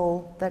is the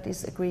goal that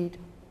is agreed?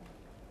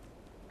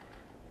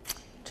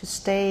 To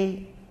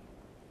stay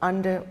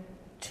under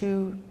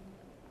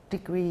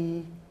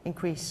 2-degree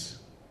increase,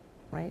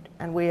 right?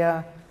 And we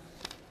are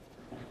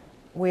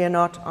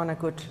not on a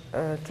good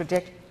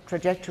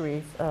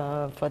trajectory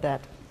for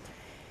that.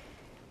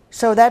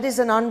 So that is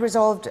an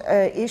unresolved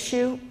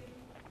issue.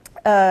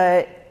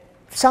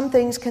 Some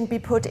things can be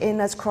put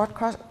in as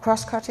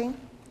cross-cutting.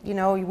 You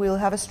know, you will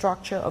have a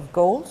structure of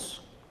goals.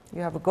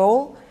 You have a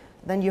goal,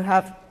 then you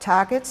have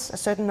targets, a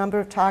certain number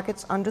of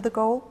targets under the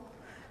goal,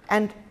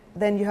 and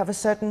then you have a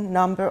certain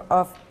number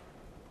of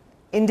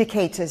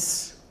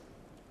indicators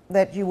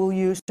that you will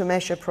use to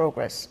measure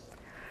progress.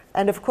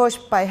 And of course,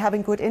 by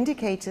having good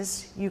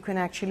indicators, you can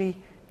actually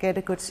get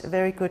a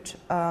very good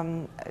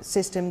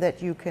system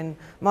that you can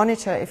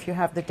monitor if you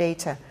have the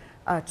data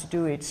to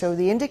do it. So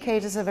the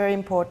indicators are very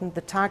important,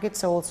 the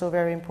targets are also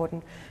very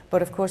important,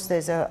 but of course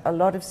there's a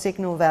lot of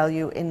signal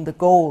value in the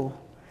goal,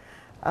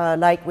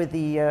 like with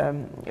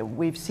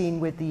we've seen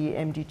with the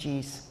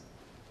MDGs.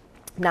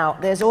 Now,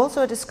 there's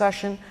also a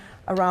discussion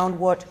around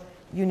what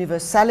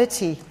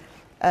universality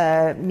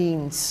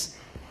means.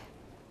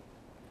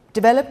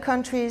 Developed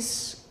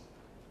countries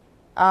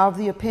are of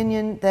the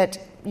opinion that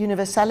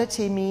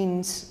universality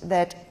means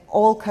that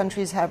all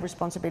countries have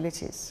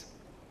responsibilities.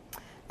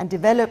 And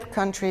developed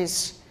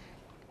countries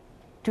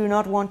do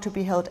not want to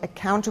be held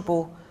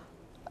accountable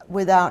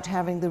without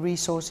having the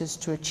resources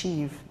to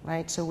achieve,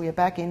 right? So we are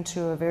back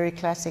into a very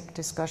classic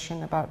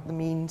discussion about the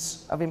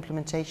means of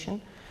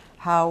implementation.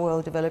 How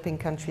will developing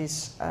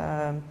countries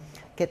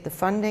get the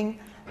funding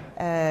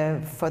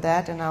for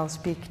that? And I'll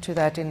speak to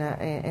that in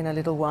a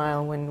little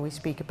while when we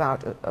speak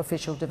about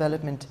official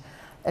development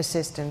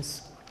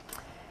assistance.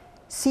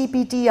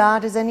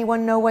 CBDR, does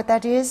anyone know what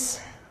that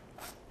is?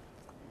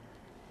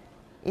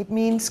 It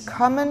means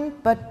common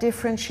but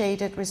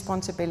differentiated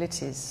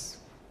responsibilities.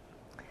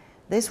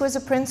 This was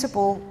a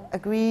principle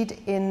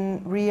agreed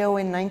in Rio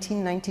in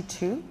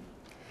 1992.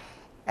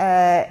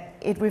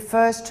 It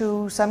refers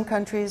to some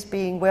countries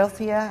being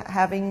wealthier,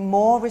 having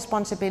more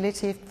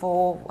responsibility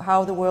for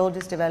how the world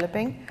is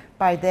developing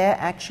by their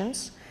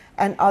actions,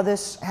 and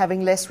others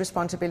having less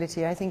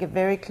responsibility. I think a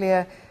very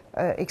clear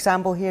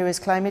example here is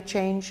climate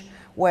change,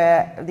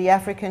 where the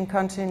African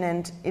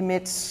continent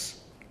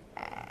emits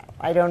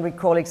I don't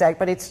recall exact,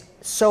 but it's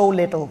so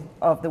little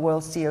of the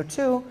world's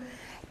CO2,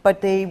 but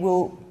they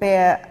will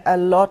bear a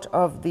lot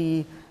of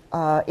the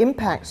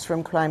impacts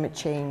from climate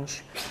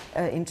change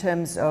in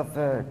terms of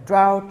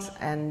drought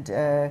and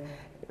a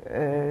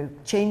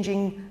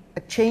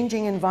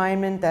changing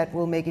environment that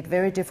will make it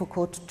very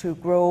difficult to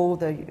grow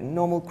the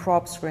normal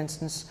crops, for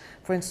instance.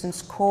 For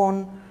instance,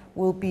 corn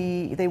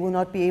they will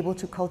not be able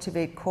to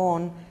cultivate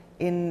corn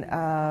in,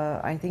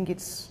 I think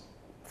it's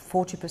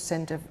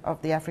 40%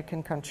 of the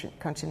African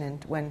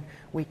continent when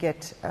we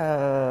get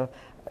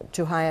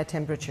to higher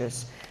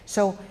temperatures.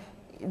 So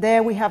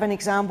there we have an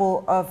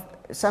example of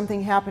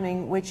something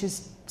happening which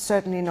is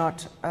certainly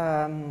not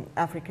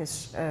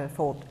Africa's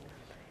fault.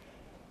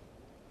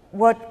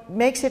 What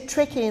makes it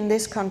tricky in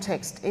this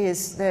context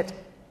is that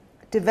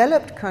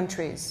developed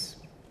countries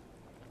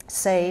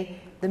say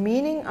the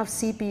meaning of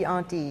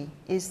CBRD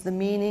is the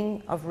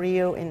meaning of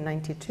Rio in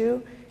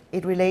 '92.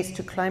 It relates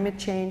to climate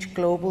change,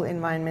 global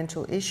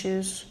environmental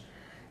issues,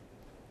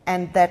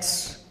 and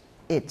that's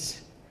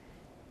it.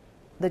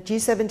 The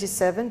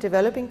G77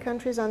 developing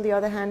countries, on the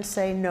other hand,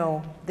 say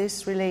no,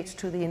 this relates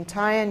to the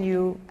entire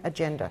new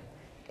agenda.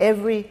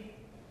 Every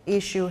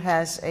issue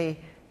has a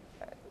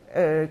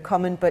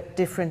common but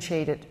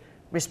differentiated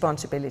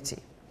responsibility.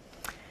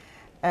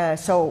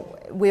 So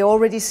we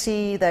already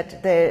see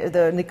that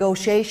the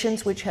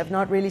negotiations, which have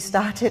not really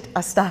started,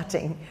 are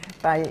starting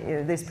by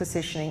this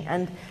positioning.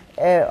 And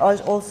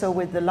also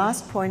with the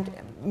last point,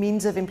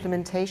 means of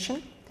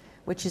implementation,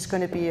 which is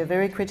going to be a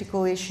very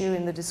critical issue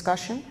in the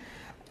discussion.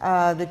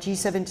 The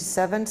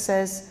G77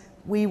 says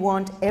we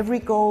want every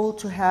goal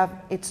to have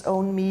its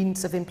own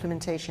means of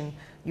implementation.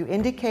 You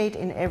indicate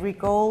in every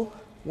goal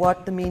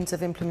what the means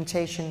of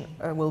implementation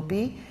will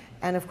be.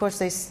 And of course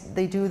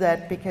they do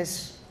that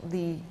because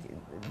the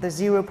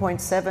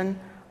 0.7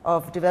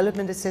 of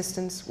development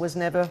assistance was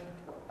never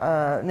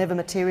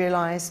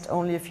materialized.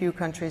 Only a few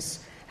countries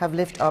have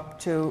lived up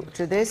to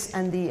this,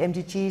 and the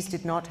MDGs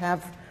did not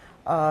have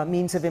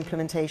means of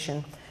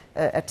implementation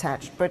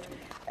attached. But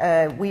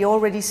we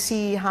already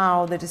see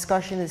how the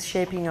discussion is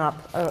shaping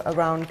up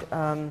around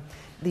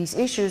these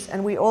issues,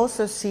 and we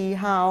also see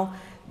how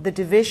the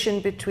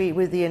division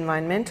with the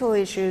environmental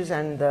issues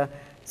and the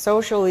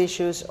social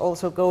issues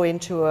also go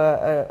into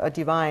a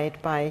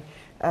divide by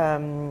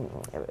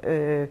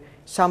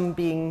some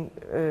being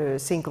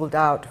singled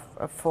out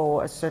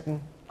for a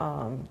certain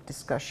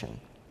discussion.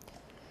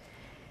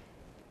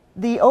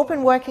 The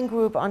Open Working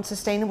Group on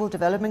Sustainable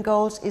Development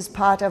Goals is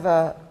part of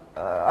a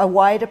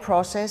wider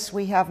process.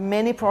 We have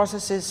many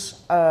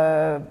processes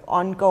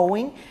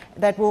ongoing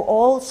that will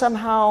all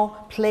somehow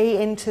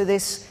play into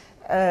this,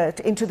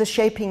 into the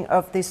shaping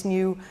of this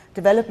new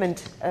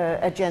development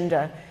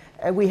agenda.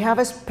 We have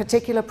a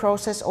particular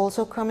process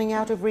also coming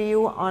out of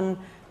Rio on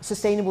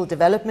sustainable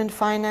development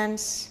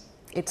finance.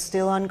 It's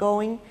still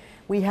ongoing.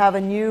 We have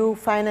a new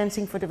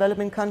financing for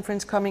development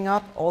conference coming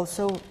up,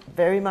 also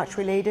very much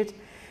related.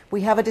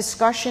 We have a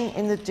discussion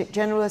in the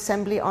General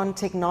Assembly on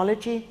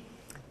technology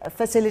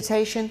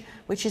facilitation,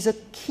 which is a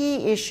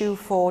key issue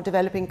for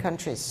developing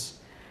countries.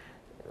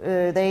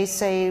 They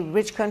say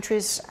rich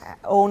countries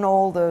own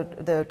all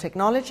the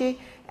technology,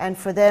 and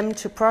for them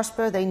to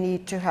prosper they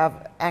need to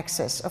have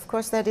access. Of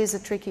course that is a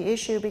tricky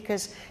issue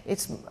because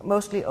it's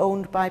mostly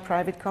owned by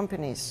private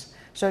companies,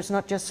 so it's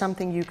not just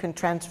something you can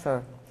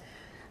transfer.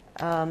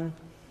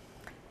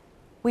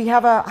 We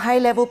have a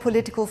high-level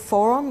political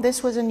forum.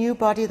 This was a new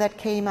body that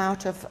came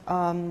out of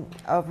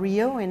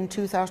Rio in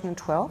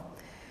 2012.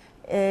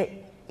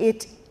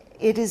 It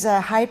is a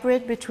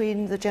hybrid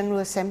between the General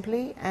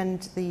Assembly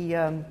and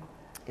the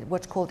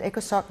what's called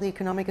ECOSOC, the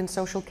Economic and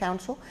Social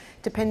Council,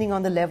 depending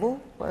on the level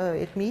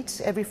it meets.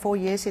 Every 4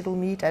 years it will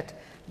meet at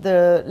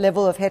the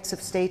level of heads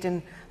of state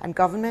and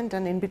government,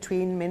 and in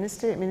between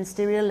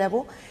ministerial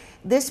level.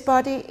 This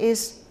body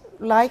is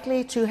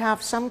likely to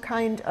have some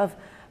kind of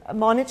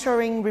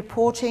monitoring,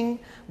 reporting,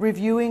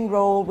 reviewing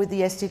role with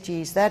the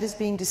SDGs. That is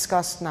being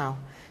discussed now.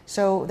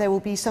 So there will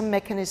be some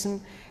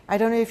mechanism. I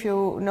don't know if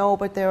you know,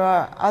 but there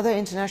are other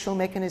international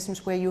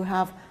mechanisms where you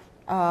have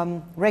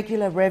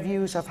regular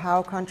reviews of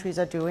how countries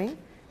are doing.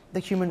 The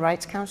Human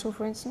Rights Council,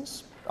 for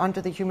instance.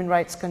 Under the Human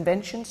Rights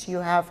Conventions, you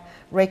have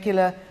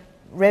regular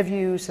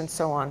reviews and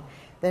so on.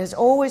 There's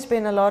always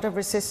been a lot of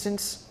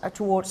resistance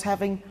towards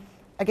having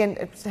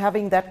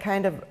that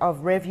kind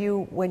of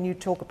review when you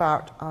talk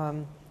about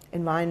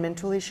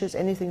environmental issues,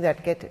 anything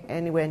that get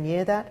anywhere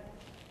near that.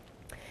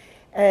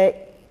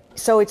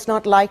 So it's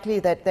not likely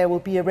that there will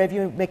be a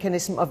review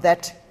mechanism of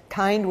that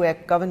kind where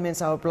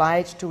governments are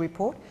obliged to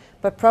report,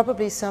 but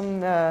probably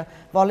some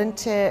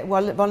volunteering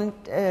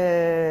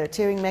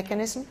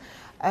mechanism,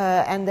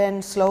 and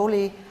then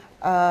slowly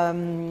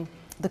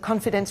the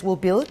confidence will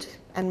build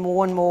and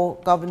more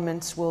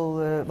governments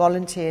will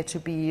volunteer to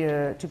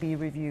be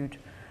reviewed.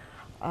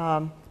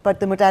 But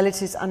the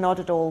modalities are not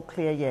at all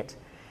clear yet.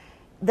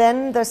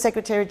 Then the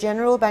Secretary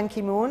General, Ban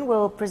Ki-moon,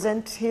 will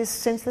present his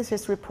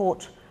synthesis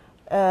report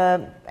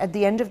at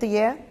the end of the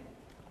year,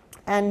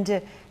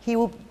 and he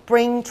will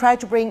try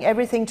to bring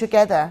everything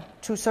together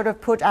to sort of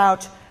put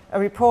out a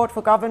report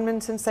for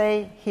governments and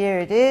say, here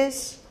it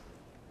is,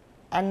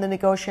 and the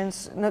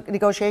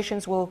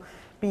negotiations will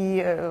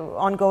be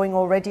ongoing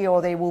already,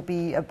 or they will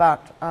be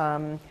about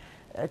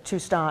to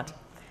start.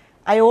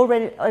 I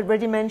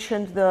already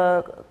mentioned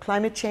the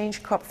climate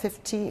change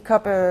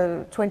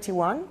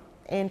COP21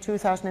 in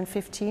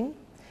 2015.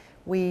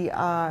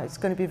 It's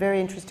going to be very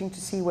interesting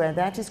to see where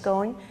that is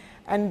going.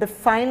 And the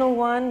final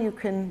one,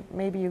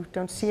 maybe you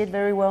don't see it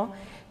very well,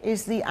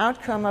 is the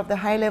outcome of the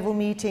high-level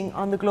meeting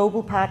on the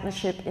global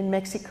partnership in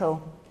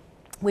Mexico,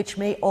 which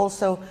may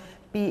also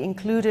be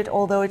included,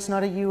 although it's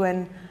not a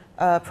UN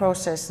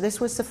process. This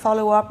was the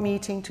follow-up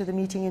meeting to the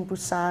meeting in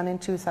Busan in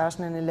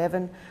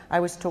 2011 I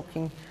was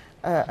talking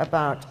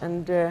about.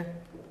 And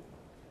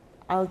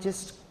I'll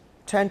just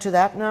turn to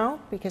that now,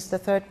 because the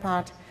third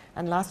part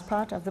and last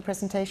part of the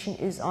presentation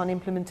is on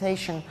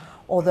implementation,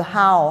 or the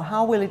how.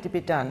 How will it be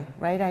done,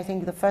 right? I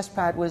think the first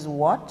part was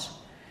what.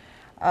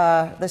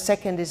 The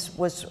second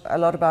was a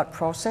lot about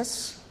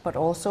process, but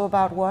also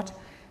about what.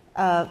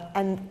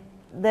 And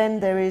then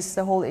there is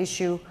the whole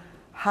issue,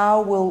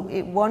 how will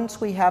it, once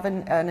we have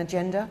an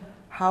agenda,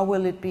 how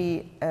will it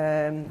be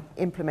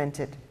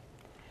implemented?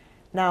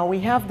 Now, we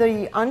have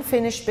the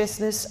unfinished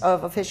business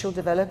of official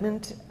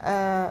development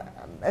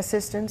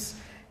assistance.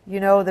 You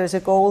know, there's a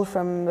goal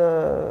from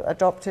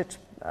adopted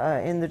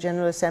in the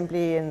General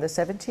Assembly in the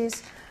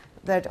 70s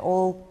that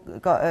all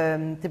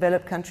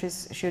developed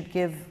countries should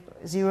give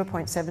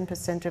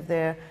 0.7% of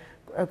their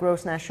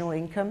gross national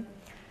income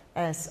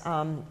as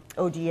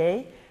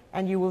ODA.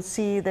 And you will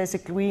see there's a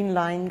green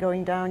line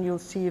going down. You'll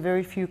see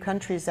very few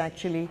countries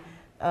actually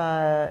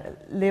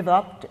live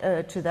up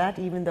to that,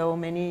 even though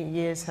many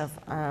years have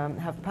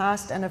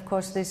passed. And of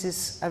course, this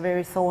is a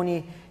very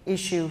thorny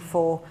issue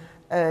for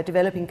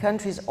developing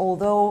countries,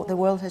 although the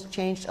world has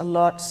changed a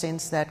lot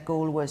since that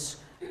goal was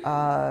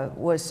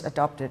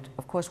adopted.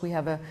 Of course, we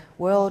have a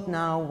world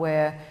now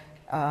where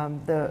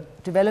the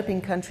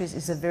developing countries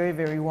is a very,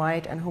 very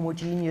wide and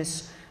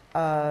homogeneous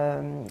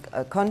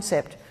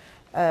concept.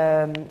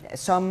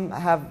 Some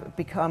have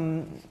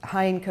become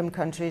high-income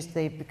countries,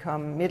 they've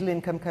become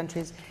middle-income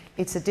countries.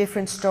 It's a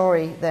different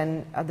story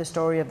than the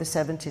story of the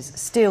 70s.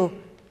 Still,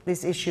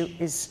 this issue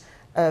is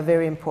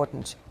very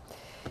important.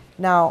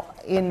 Now,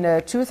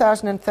 in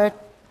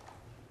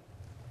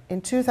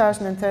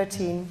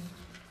 2013,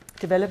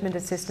 development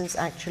assistance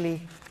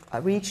actually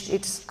reached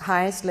its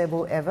highest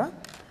level ever.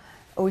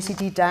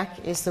 OECD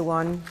DAC is the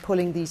one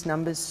pulling these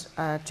numbers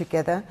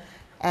together,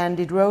 and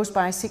it rose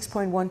by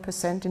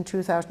 6.1% in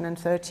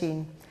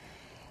 2013.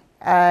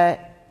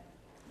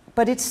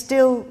 But it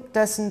still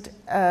doesn't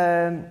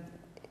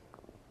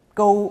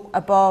go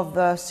above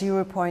the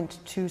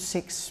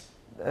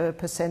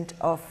 0.26%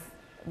 of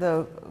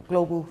the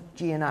global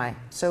GNI.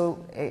 So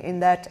in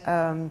that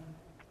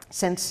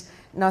sense,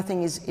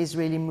 nothing is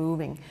really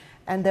moving.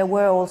 And there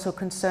were also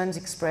concerns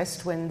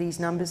expressed when these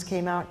numbers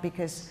came out,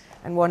 because,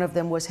 and one of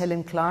them was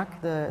Helen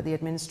Clark, the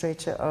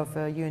administrator of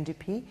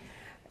UNDP,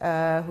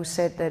 who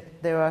said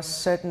that there are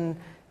certain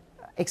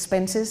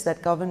expenses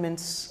that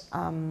governments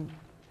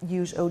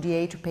use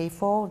ODA to pay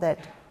for that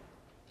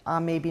are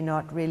maybe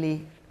not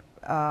really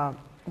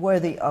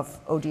worthy of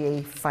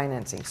ODA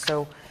financing.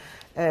 So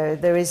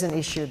there is an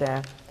issue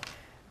there.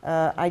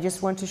 I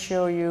just want to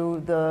show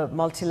you the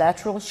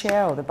multilateral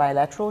share or the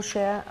bilateral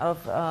share of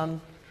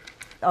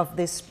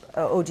this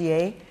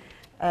ODA.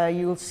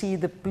 You will see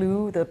the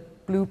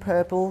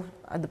blue-purple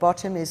at the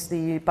bottom is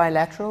the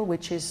bilateral,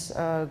 which is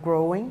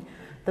growing.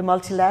 The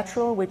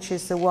multilateral, which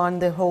is the one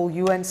the whole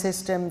UN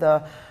system,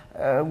 the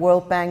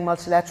World Bank,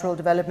 multilateral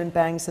development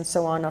banks, and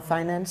so on are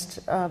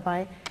financed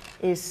by,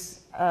 is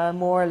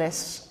more or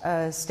less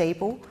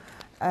stable.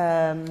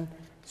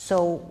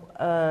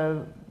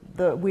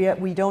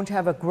 We don't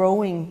have a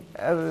growing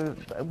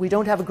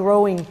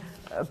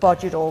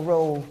budget or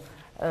role,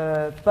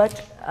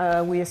 but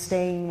we are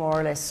staying more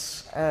or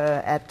less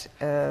at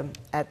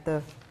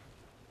the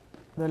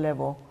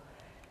level.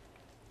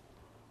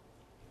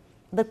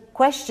 The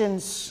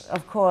questions,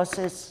 of course,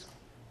 is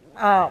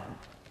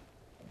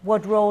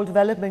what role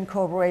development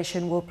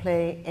cooperation will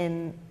play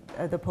in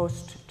the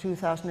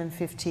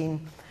post-2015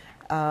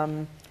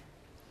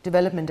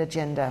 development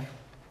agenda.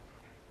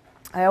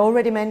 I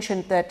already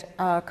mentioned that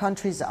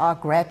countries are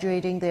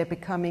graduating, they're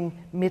becoming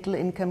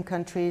middle-income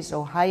countries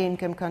or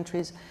high-income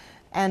countries,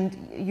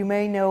 and you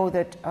may know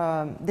that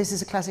this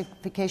is a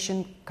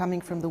classification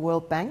coming from the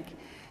World Bank,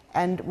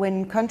 and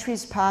when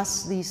countries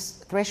pass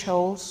these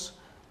thresholds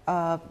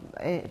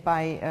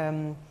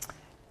by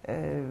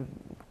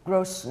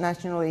gross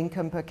national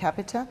income per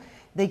capita,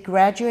 they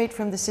graduate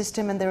from the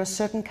system, and there are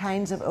certain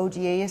kinds of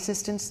ODA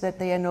assistance that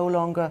they are no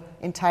longer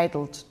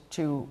entitled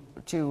to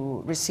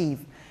receive.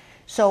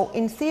 So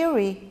in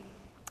theory,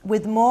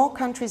 with more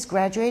countries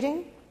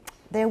graduating,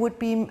 there would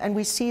be, and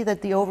we see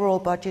that the overall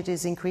budget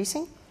is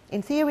increasing,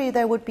 in theory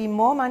there would be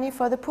more money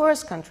for the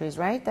poorest countries,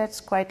 right?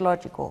 That's quite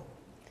logical.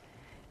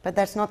 But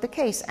that's not the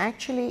case.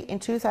 Actually, in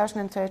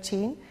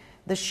 2013,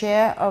 the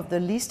share of the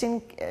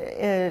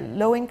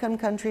low-income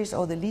countries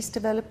or the least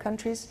developed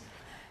countries,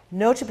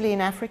 notably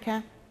in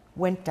Africa,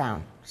 went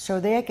down. So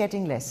they are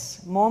getting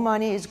less. More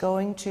money is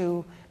going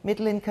to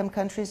middle-income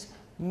countries,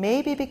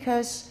 maybe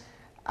because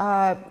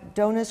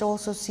donors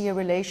also see a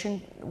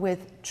relation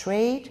with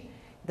trade.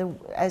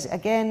 As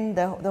again,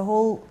 the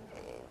whole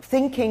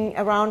thinking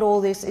around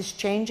all this is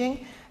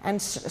changing,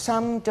 and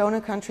some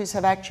donor countries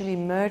have actually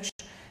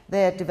merged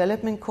their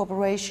development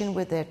cooperation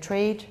with their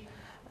trade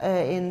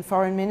in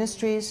foreign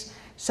ministries.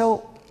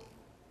 So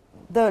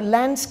the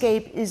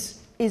landscape is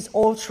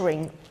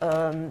altering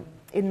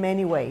in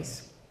many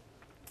ways.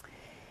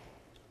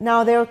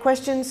 Now, there are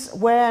questions: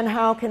 where and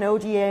how can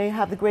ODA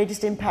have the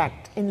greatest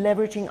impact in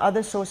leveraging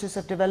other sources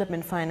of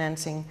development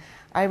financing?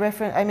 I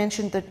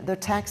mentioned the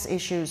tax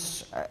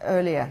issues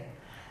earlier,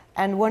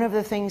 and one of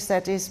the things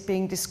that is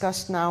being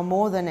discussed now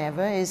more than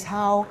ever is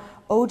how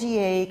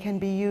ODA can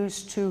be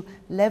used to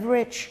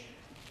leverage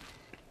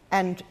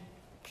and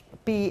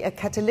be a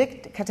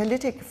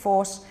catalytic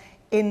force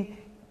in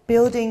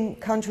building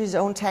countries'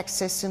 own tax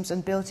systems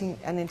and building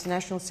an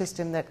international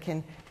system that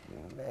can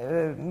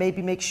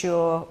maybe make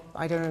sure,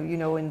 I don't know, you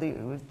know, in the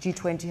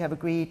G20 have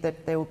agreed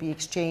that there will be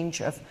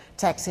exchange of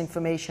tax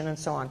information and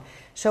so on.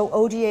 So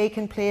ODA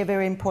can play a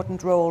very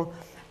important role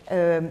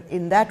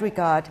in that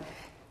regard,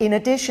 in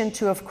addition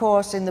to, of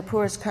course, in the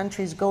poorest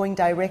countries, going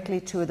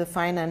directly to the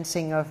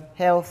financing of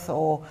health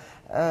or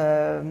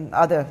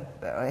other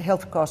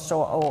health costs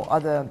or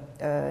other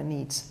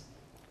needs.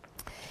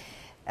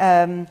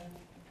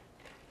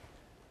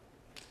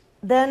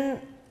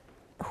 Then,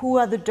 who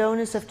are the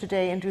donors of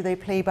today, and do they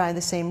play by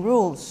the same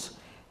rules?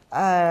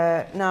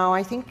 Now,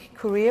 I think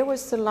Korea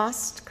was the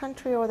last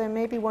country, or there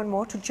may be one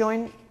more, to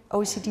join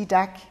OECD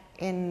DAC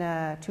in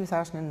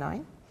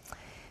 2009.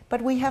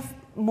 But we have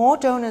more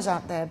donors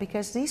out there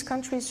because these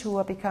countries who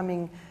are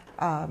becoming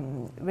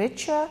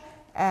richer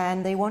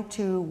and they want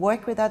to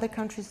work with other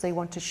countries, they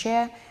want to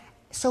share.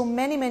 So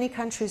many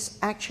countries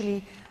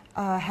actually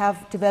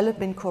have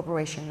development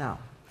cooperation now.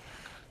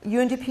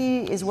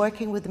 UNDP is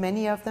working with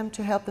many of them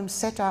to help them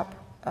set up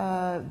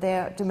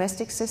their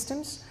domestic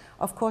systems,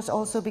 of course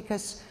also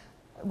because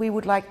we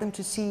would like them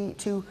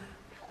to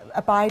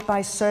abide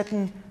by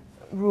certain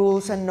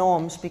rules and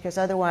norms, because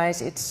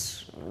otherwise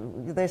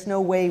there's no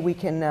way we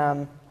can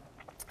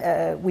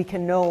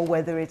know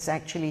whether it's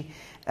actually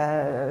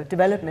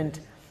development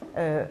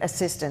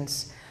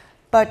assistance.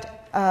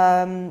 But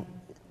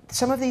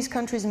some of these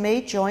countries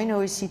may join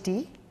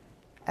OECD,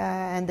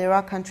 and there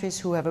are countries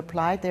who have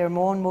applied. There are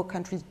more and more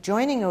countries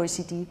joining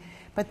OECD,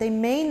 but they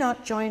may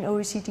not join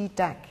OECD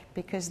DAC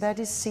because that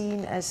is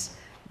seen as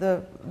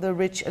the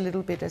rich, a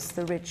little bit as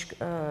the rich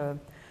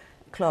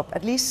club.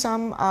 At least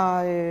some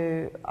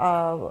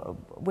are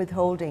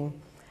withholding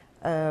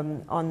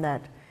on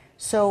that.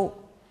 So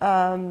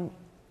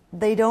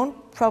they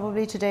don't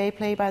probably today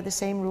play by the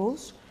same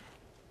rules,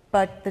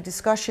 but the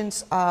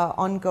discussions are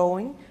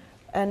ongoing,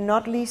 and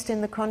not least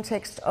in the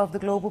context of the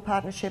Global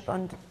Partnership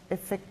on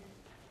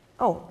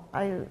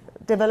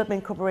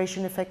Development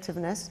Cooperation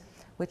Effectiveness,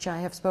 which I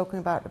have spoken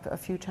about a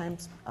few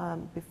times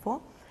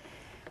before.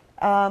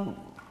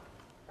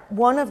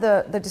 One of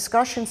the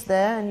discussions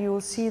there, and you will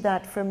see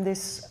that from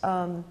this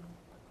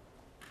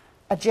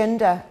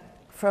agenda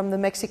from the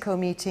Mexico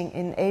meeting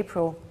in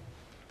April,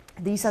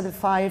 these are the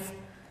 5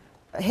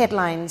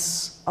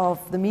 headlines of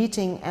the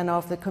meeting and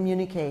of the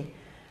communique.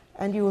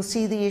 And you will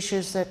see the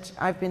issues that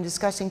I've been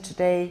discussing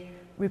today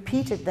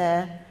repeated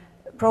there.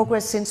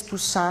 Progress since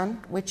Busan,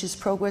 which is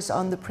progress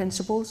on the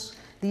principles.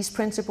 These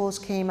principles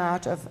came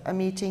out of a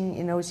meeting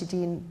in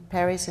OECD in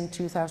Paris in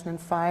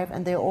 2005,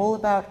 and they're all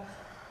about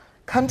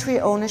country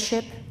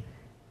ownership,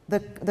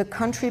 the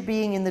country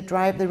being in the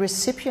the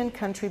recipient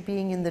country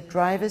being in the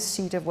driver's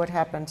seat of what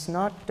happens,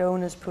 not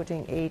donors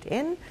putting aid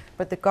in,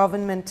 but the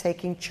government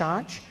taking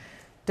charge.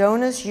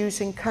 Donors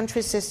using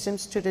country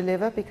systems to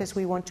deliver because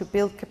we want to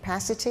build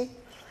capacity.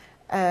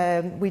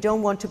 We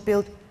don't want to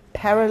build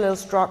parallel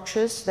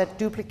structures that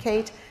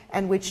duplicate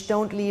and which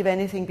don't leave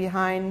anything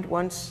behind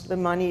once the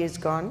money is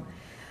gone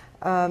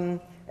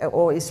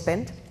or is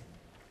spent.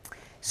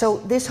 So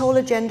this whole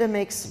agenda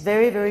makes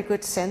very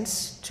good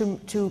sense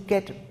to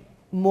get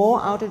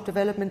more out of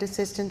development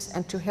assistance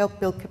and to help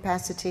build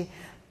capacity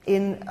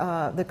in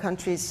the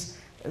countries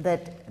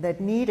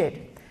that need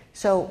it.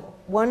 So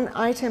one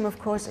item, of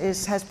course,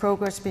 is: has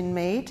progress been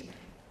made?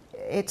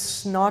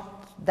 It's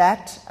not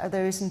that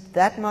there isn't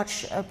that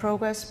much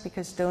progress,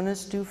 because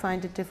donors do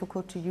find it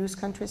difficult to use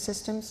country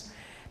systems,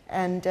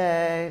 and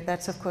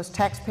that's of course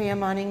taxpayer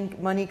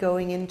money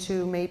going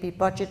into maybe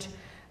budget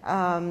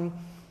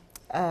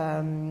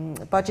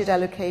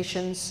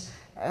allocations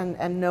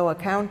and no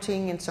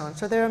accounting and so on.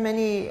 So there are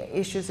many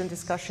issues and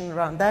discussion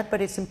around that,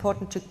 but it's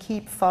important to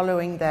keep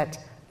following that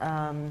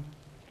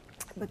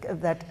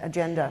that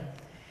agenda.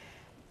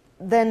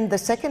 Then the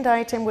second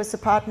item was the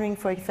partnering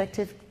for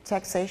effective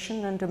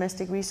taxation and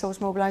domestic resource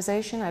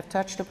mobilization. I've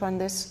touched upon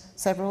this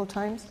several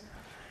times.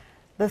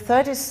 The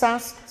third is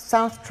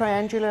South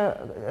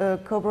Triangular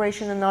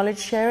cooperation and knowledge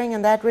sharing,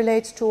 and that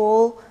relates to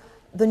all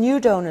the new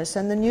donors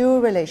and the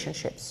new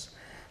relationships.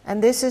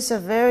 And this is a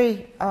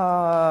very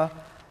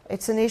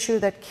It's an issue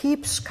that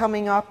keeps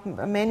coming up,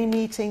 many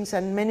meetings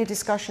and many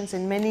discussions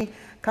in many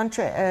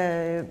contexts.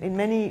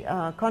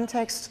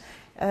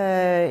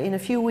 In a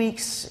few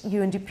weeks,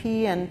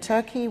 UNDP and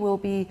Turkey will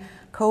be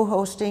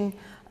co-hosting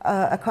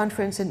a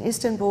conference in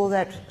Istanbul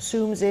that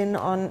zooms in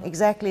on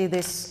exactly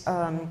this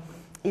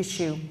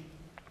issue.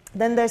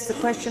 Then there's the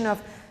question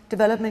of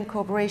development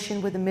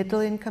cooperation with the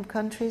middle-income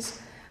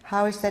countries.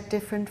 How is that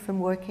different from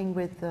working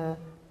with the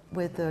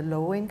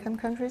low-income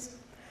countries?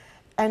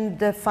 And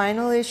the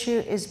final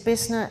issue is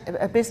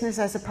business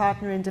as a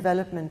partner in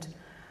development.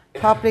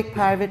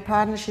 Public-private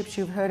partnerships,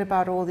 you've heard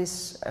about all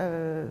these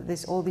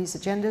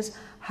agendas.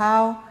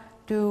 How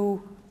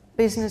do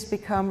business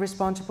become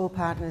responsible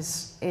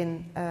partners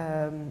in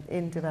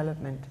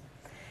development?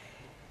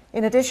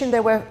 In addition,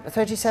 there were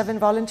 37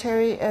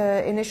 voluntary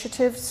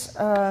initiatives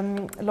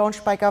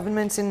launched by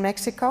governments in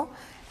Mexico,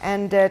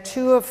 and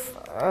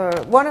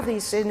one of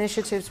these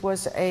initiatives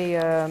was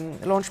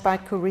launched by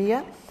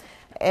Korea.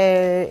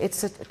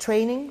 It's a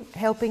training,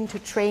 helping to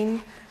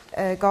train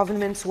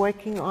governments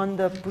working on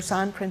the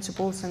Busan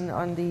principles and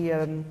on the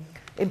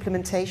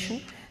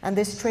implementation. And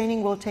this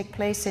training will take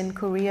place in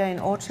Korea in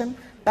autumn,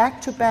 back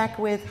to back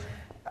with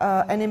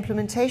an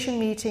implementation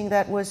meeting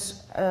that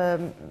was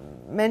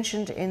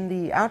mentioned in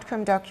the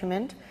outcome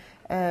document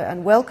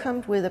and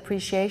welcomed with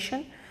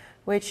appreciation,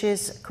 which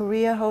is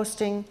Korea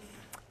hosting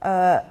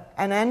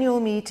an annual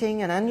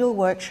meeting, an annual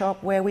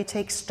workshop where we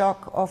take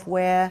stock of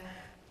where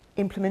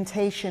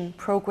implementation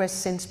progress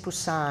since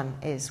Busan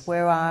is.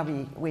 Where are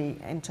we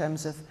in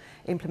terms of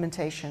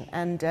implementation?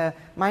 And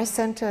my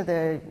center,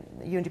 the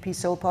UNDP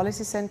Seoul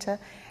Policy Center,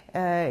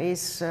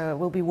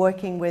 will be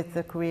working with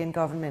the Korean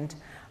government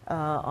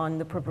on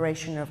the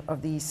preparation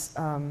of these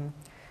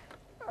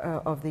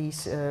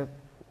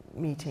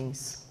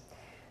meetings.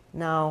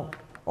 Now,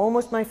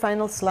 almost my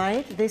final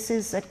slide. This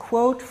is a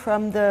quote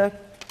from the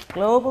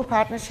Global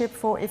Partnership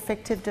for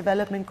Effective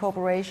Development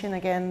Cooperation,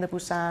 again, the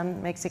Busan,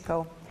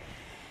 Mexico,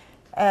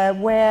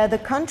 where the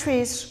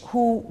countries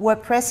who were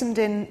present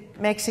in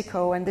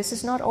Mexico, and this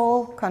is not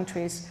all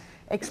countries,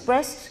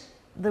 expressed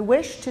the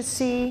wish to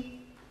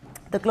see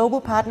the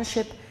global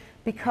partnership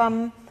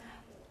become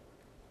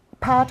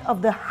part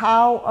of the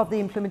how of the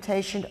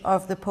implementation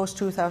of the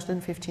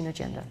post-2015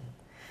 agenda.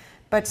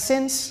 But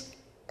since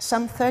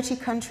some 30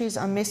 countries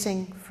are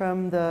missing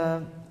from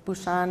the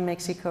Busan,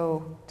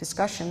 Mexico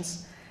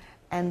discussions,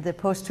 and the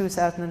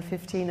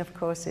post-2015, of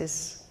course,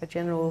 is a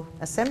General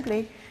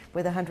Assembly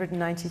with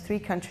 193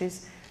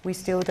 countries, we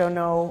still don't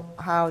know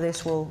how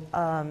this will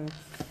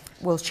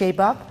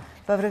shape up.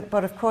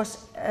 But of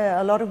course,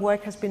 a lot of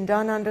work has been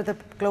done under the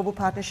Global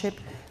Partnership,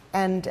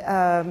 and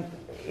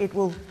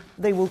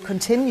they will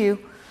continue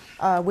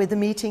with the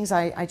meetings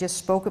I just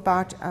spoke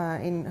about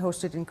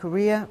hosted in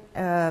Korea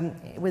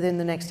within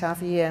the next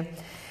half a year.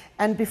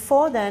 And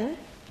before then,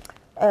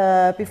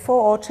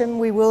 before autumn,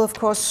 we will of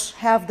course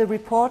have the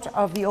report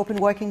of the Open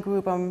Working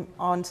Group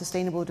on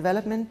Sustainable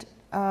Development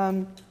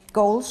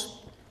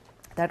Goals.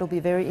 That will be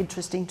very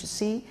interesting to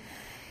see.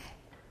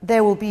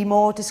 There will be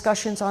more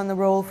discussions on the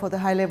role for the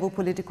high-level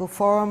political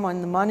forum,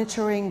 on the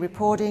monitoring,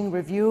 reporting,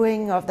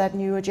 reviewing of that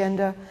new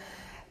agenda.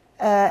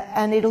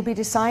 And it'll be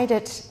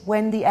decided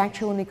when the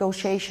actual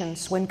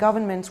negotiations, when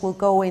governments will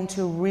go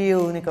into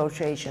real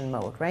negotiation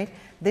mode, right?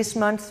 This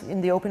month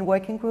in the Open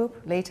Working Group,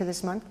 later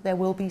this month, there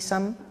will be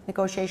some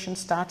negotiations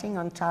starting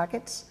on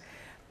targets,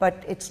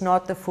 but it's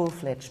not the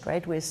full-fledged,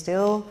 right? We're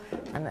still,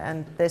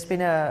 and there's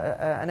been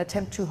an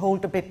attempt to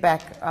hold a bit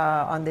back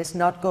on this,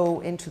 not go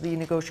into the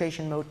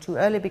negotiation mode too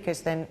early, because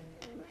then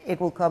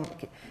it will go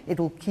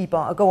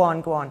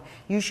on.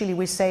 Usually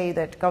we say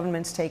that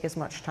governments take as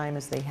much time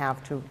as they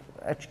have to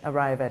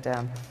arrive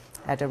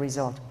at a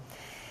result.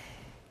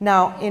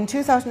 Now, in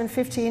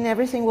 2015,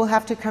 everything will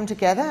have to come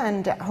together,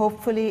 and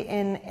hopefully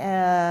in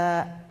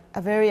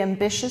a very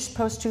ambitious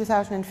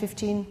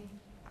post-2015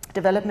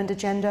 development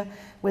agenda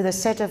with a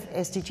set of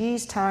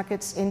SDGs,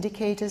 targets,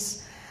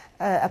 indicators,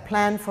 a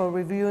plan for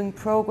reviewing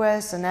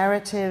progress, a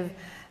narrative,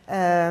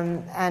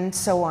 and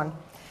so on.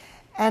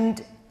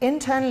 And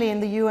internally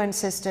in the UN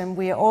system,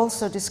 we are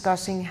also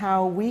discussing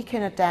how we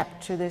can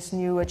adapt to this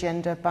new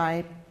agenda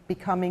by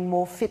becoming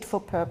more fit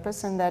for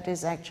purpose, and that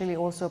is actually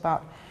also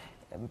about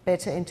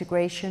better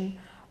integration,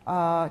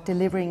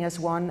 delivering as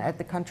one at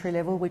the country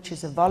level, which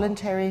is a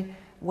voluntary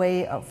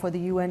way for the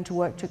UN to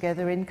work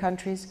together in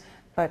countries.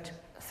 But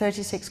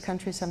 36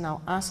 countries have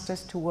now asked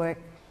us to work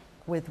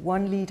with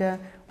one leader,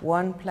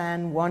 one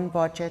plan, one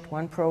budget,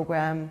 one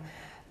program,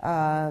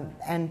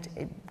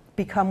 and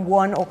become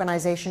one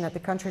organization at the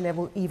country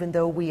level, even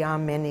though we are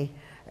many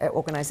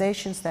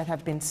organizations that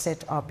have been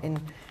set up in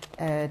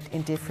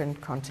different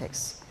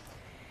contexts.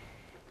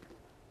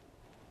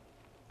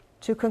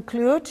 To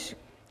conclude,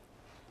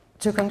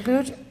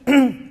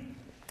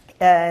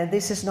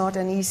 this is not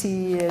an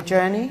easy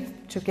journey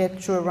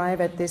to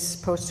arrive at this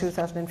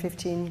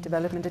post-2015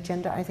 development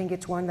agenda. I think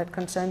it's one that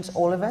concerns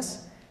all of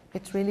us.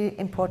 It's really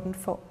important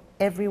for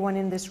everyone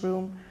in this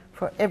room,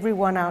 for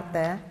everyone out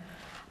there.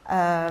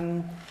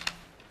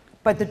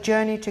 But the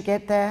journey to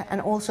get there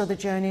and also the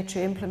journey to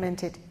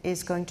implement it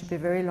is going to be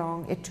very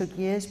long. It took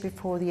years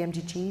before the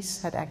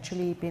MDGs had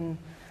actually been,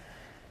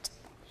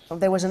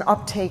 there was an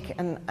uptake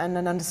and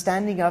an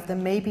understanding of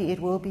them. Maybe it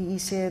will be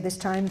easier this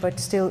time, but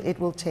still it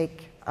will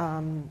take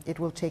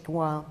a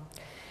while.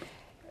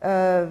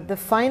 The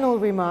final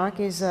remark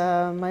is,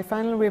 my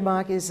final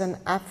remark is an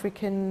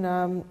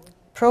African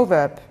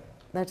proverb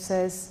that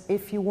says,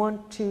 if you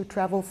want to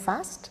travel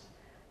fast,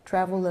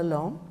 travel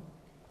alone.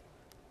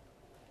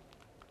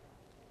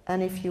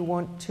 And if you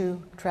want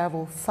to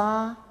travel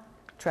far,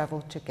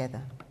 travel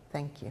together.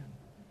 Thank you.